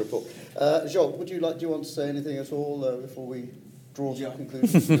massive report. Jean, do you want to say anything at all before we draw to a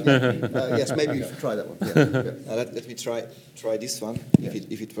conclusion? Yes, maybe you should try that one. Yeah. Let me try this one,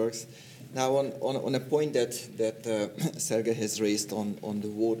 if it works. Now, on a point that Sergei has raised on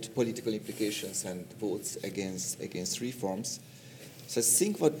the political implications and votes against reforms, so I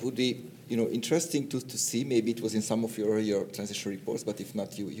think what would be interesting to see, maybe it was in some of your earlier transition reports, but if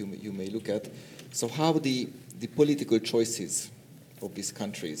not, you may look at, so how the political choices of these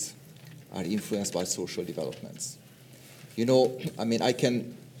countries are influenced by social developments. I mean, I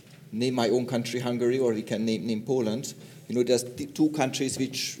can name my own country, Hungary, or we can name Poland. There's 2 countries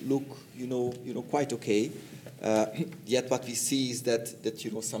which look, quite okay. Yet what we see is that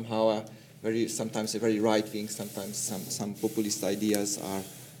somehow sometimes a very right wing, sometimes some populist ideas are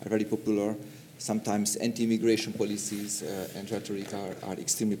very popular. Sometimes anti-immigration policies and rhetoric are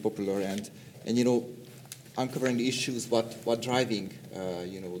extremely popular. And uncovering the issues, what driving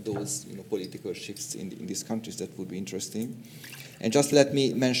those political shifts in these countries, that would be interesting. And just let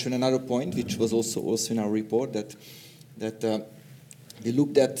me mention another point, which was also in our report, that they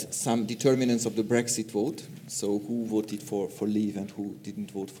looked at some determinants of the Brexit vote, so who voted for leave and who didn't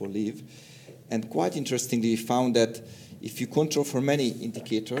vote for leave. And quite interestingly, we found that if you control for many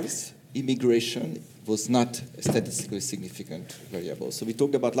indicators, immigration was not a statistically significant variable. So we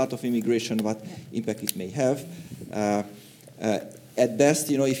talked about a lot of immigration, what impact it may have. At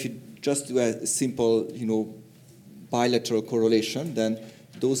best, if you just do a simple, bilateral correlation, then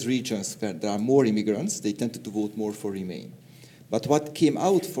those regions where there are more immigrants, they tend to vote more for Remain. But what came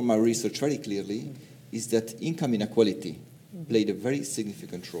out from our research very clearly is that income inequality played a very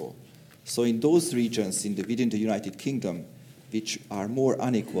significant role. So in those regions within the United Kingdom, which are more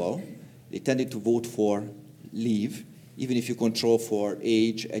unequal, they tended to vote for leave, even if you control for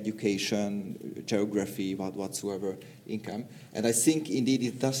age, education, geography, whatsoever, income. And I think, indeed,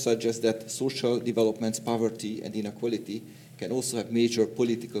 it does suggest that social developments, poverty, and inequality can also have major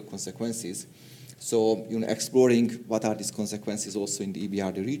political consequences. So, exploring what are these consequences also in the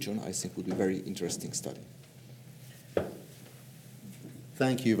EBRD region, I think would be a very interesting study.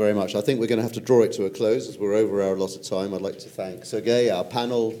 Thank you very much. I think we're going to have to draw it to a close as we're over our allotted time. I'd like to thank Sergei, our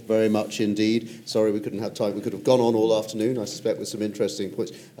panel, very much indeed. Sorry we couldn't have time. We could have gone on all afternoon, I suspect, with some interesting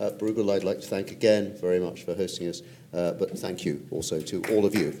points. Bruegel, I'd like to thank again very much for hosting us. But thank you also to all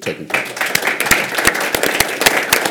of you for taking part.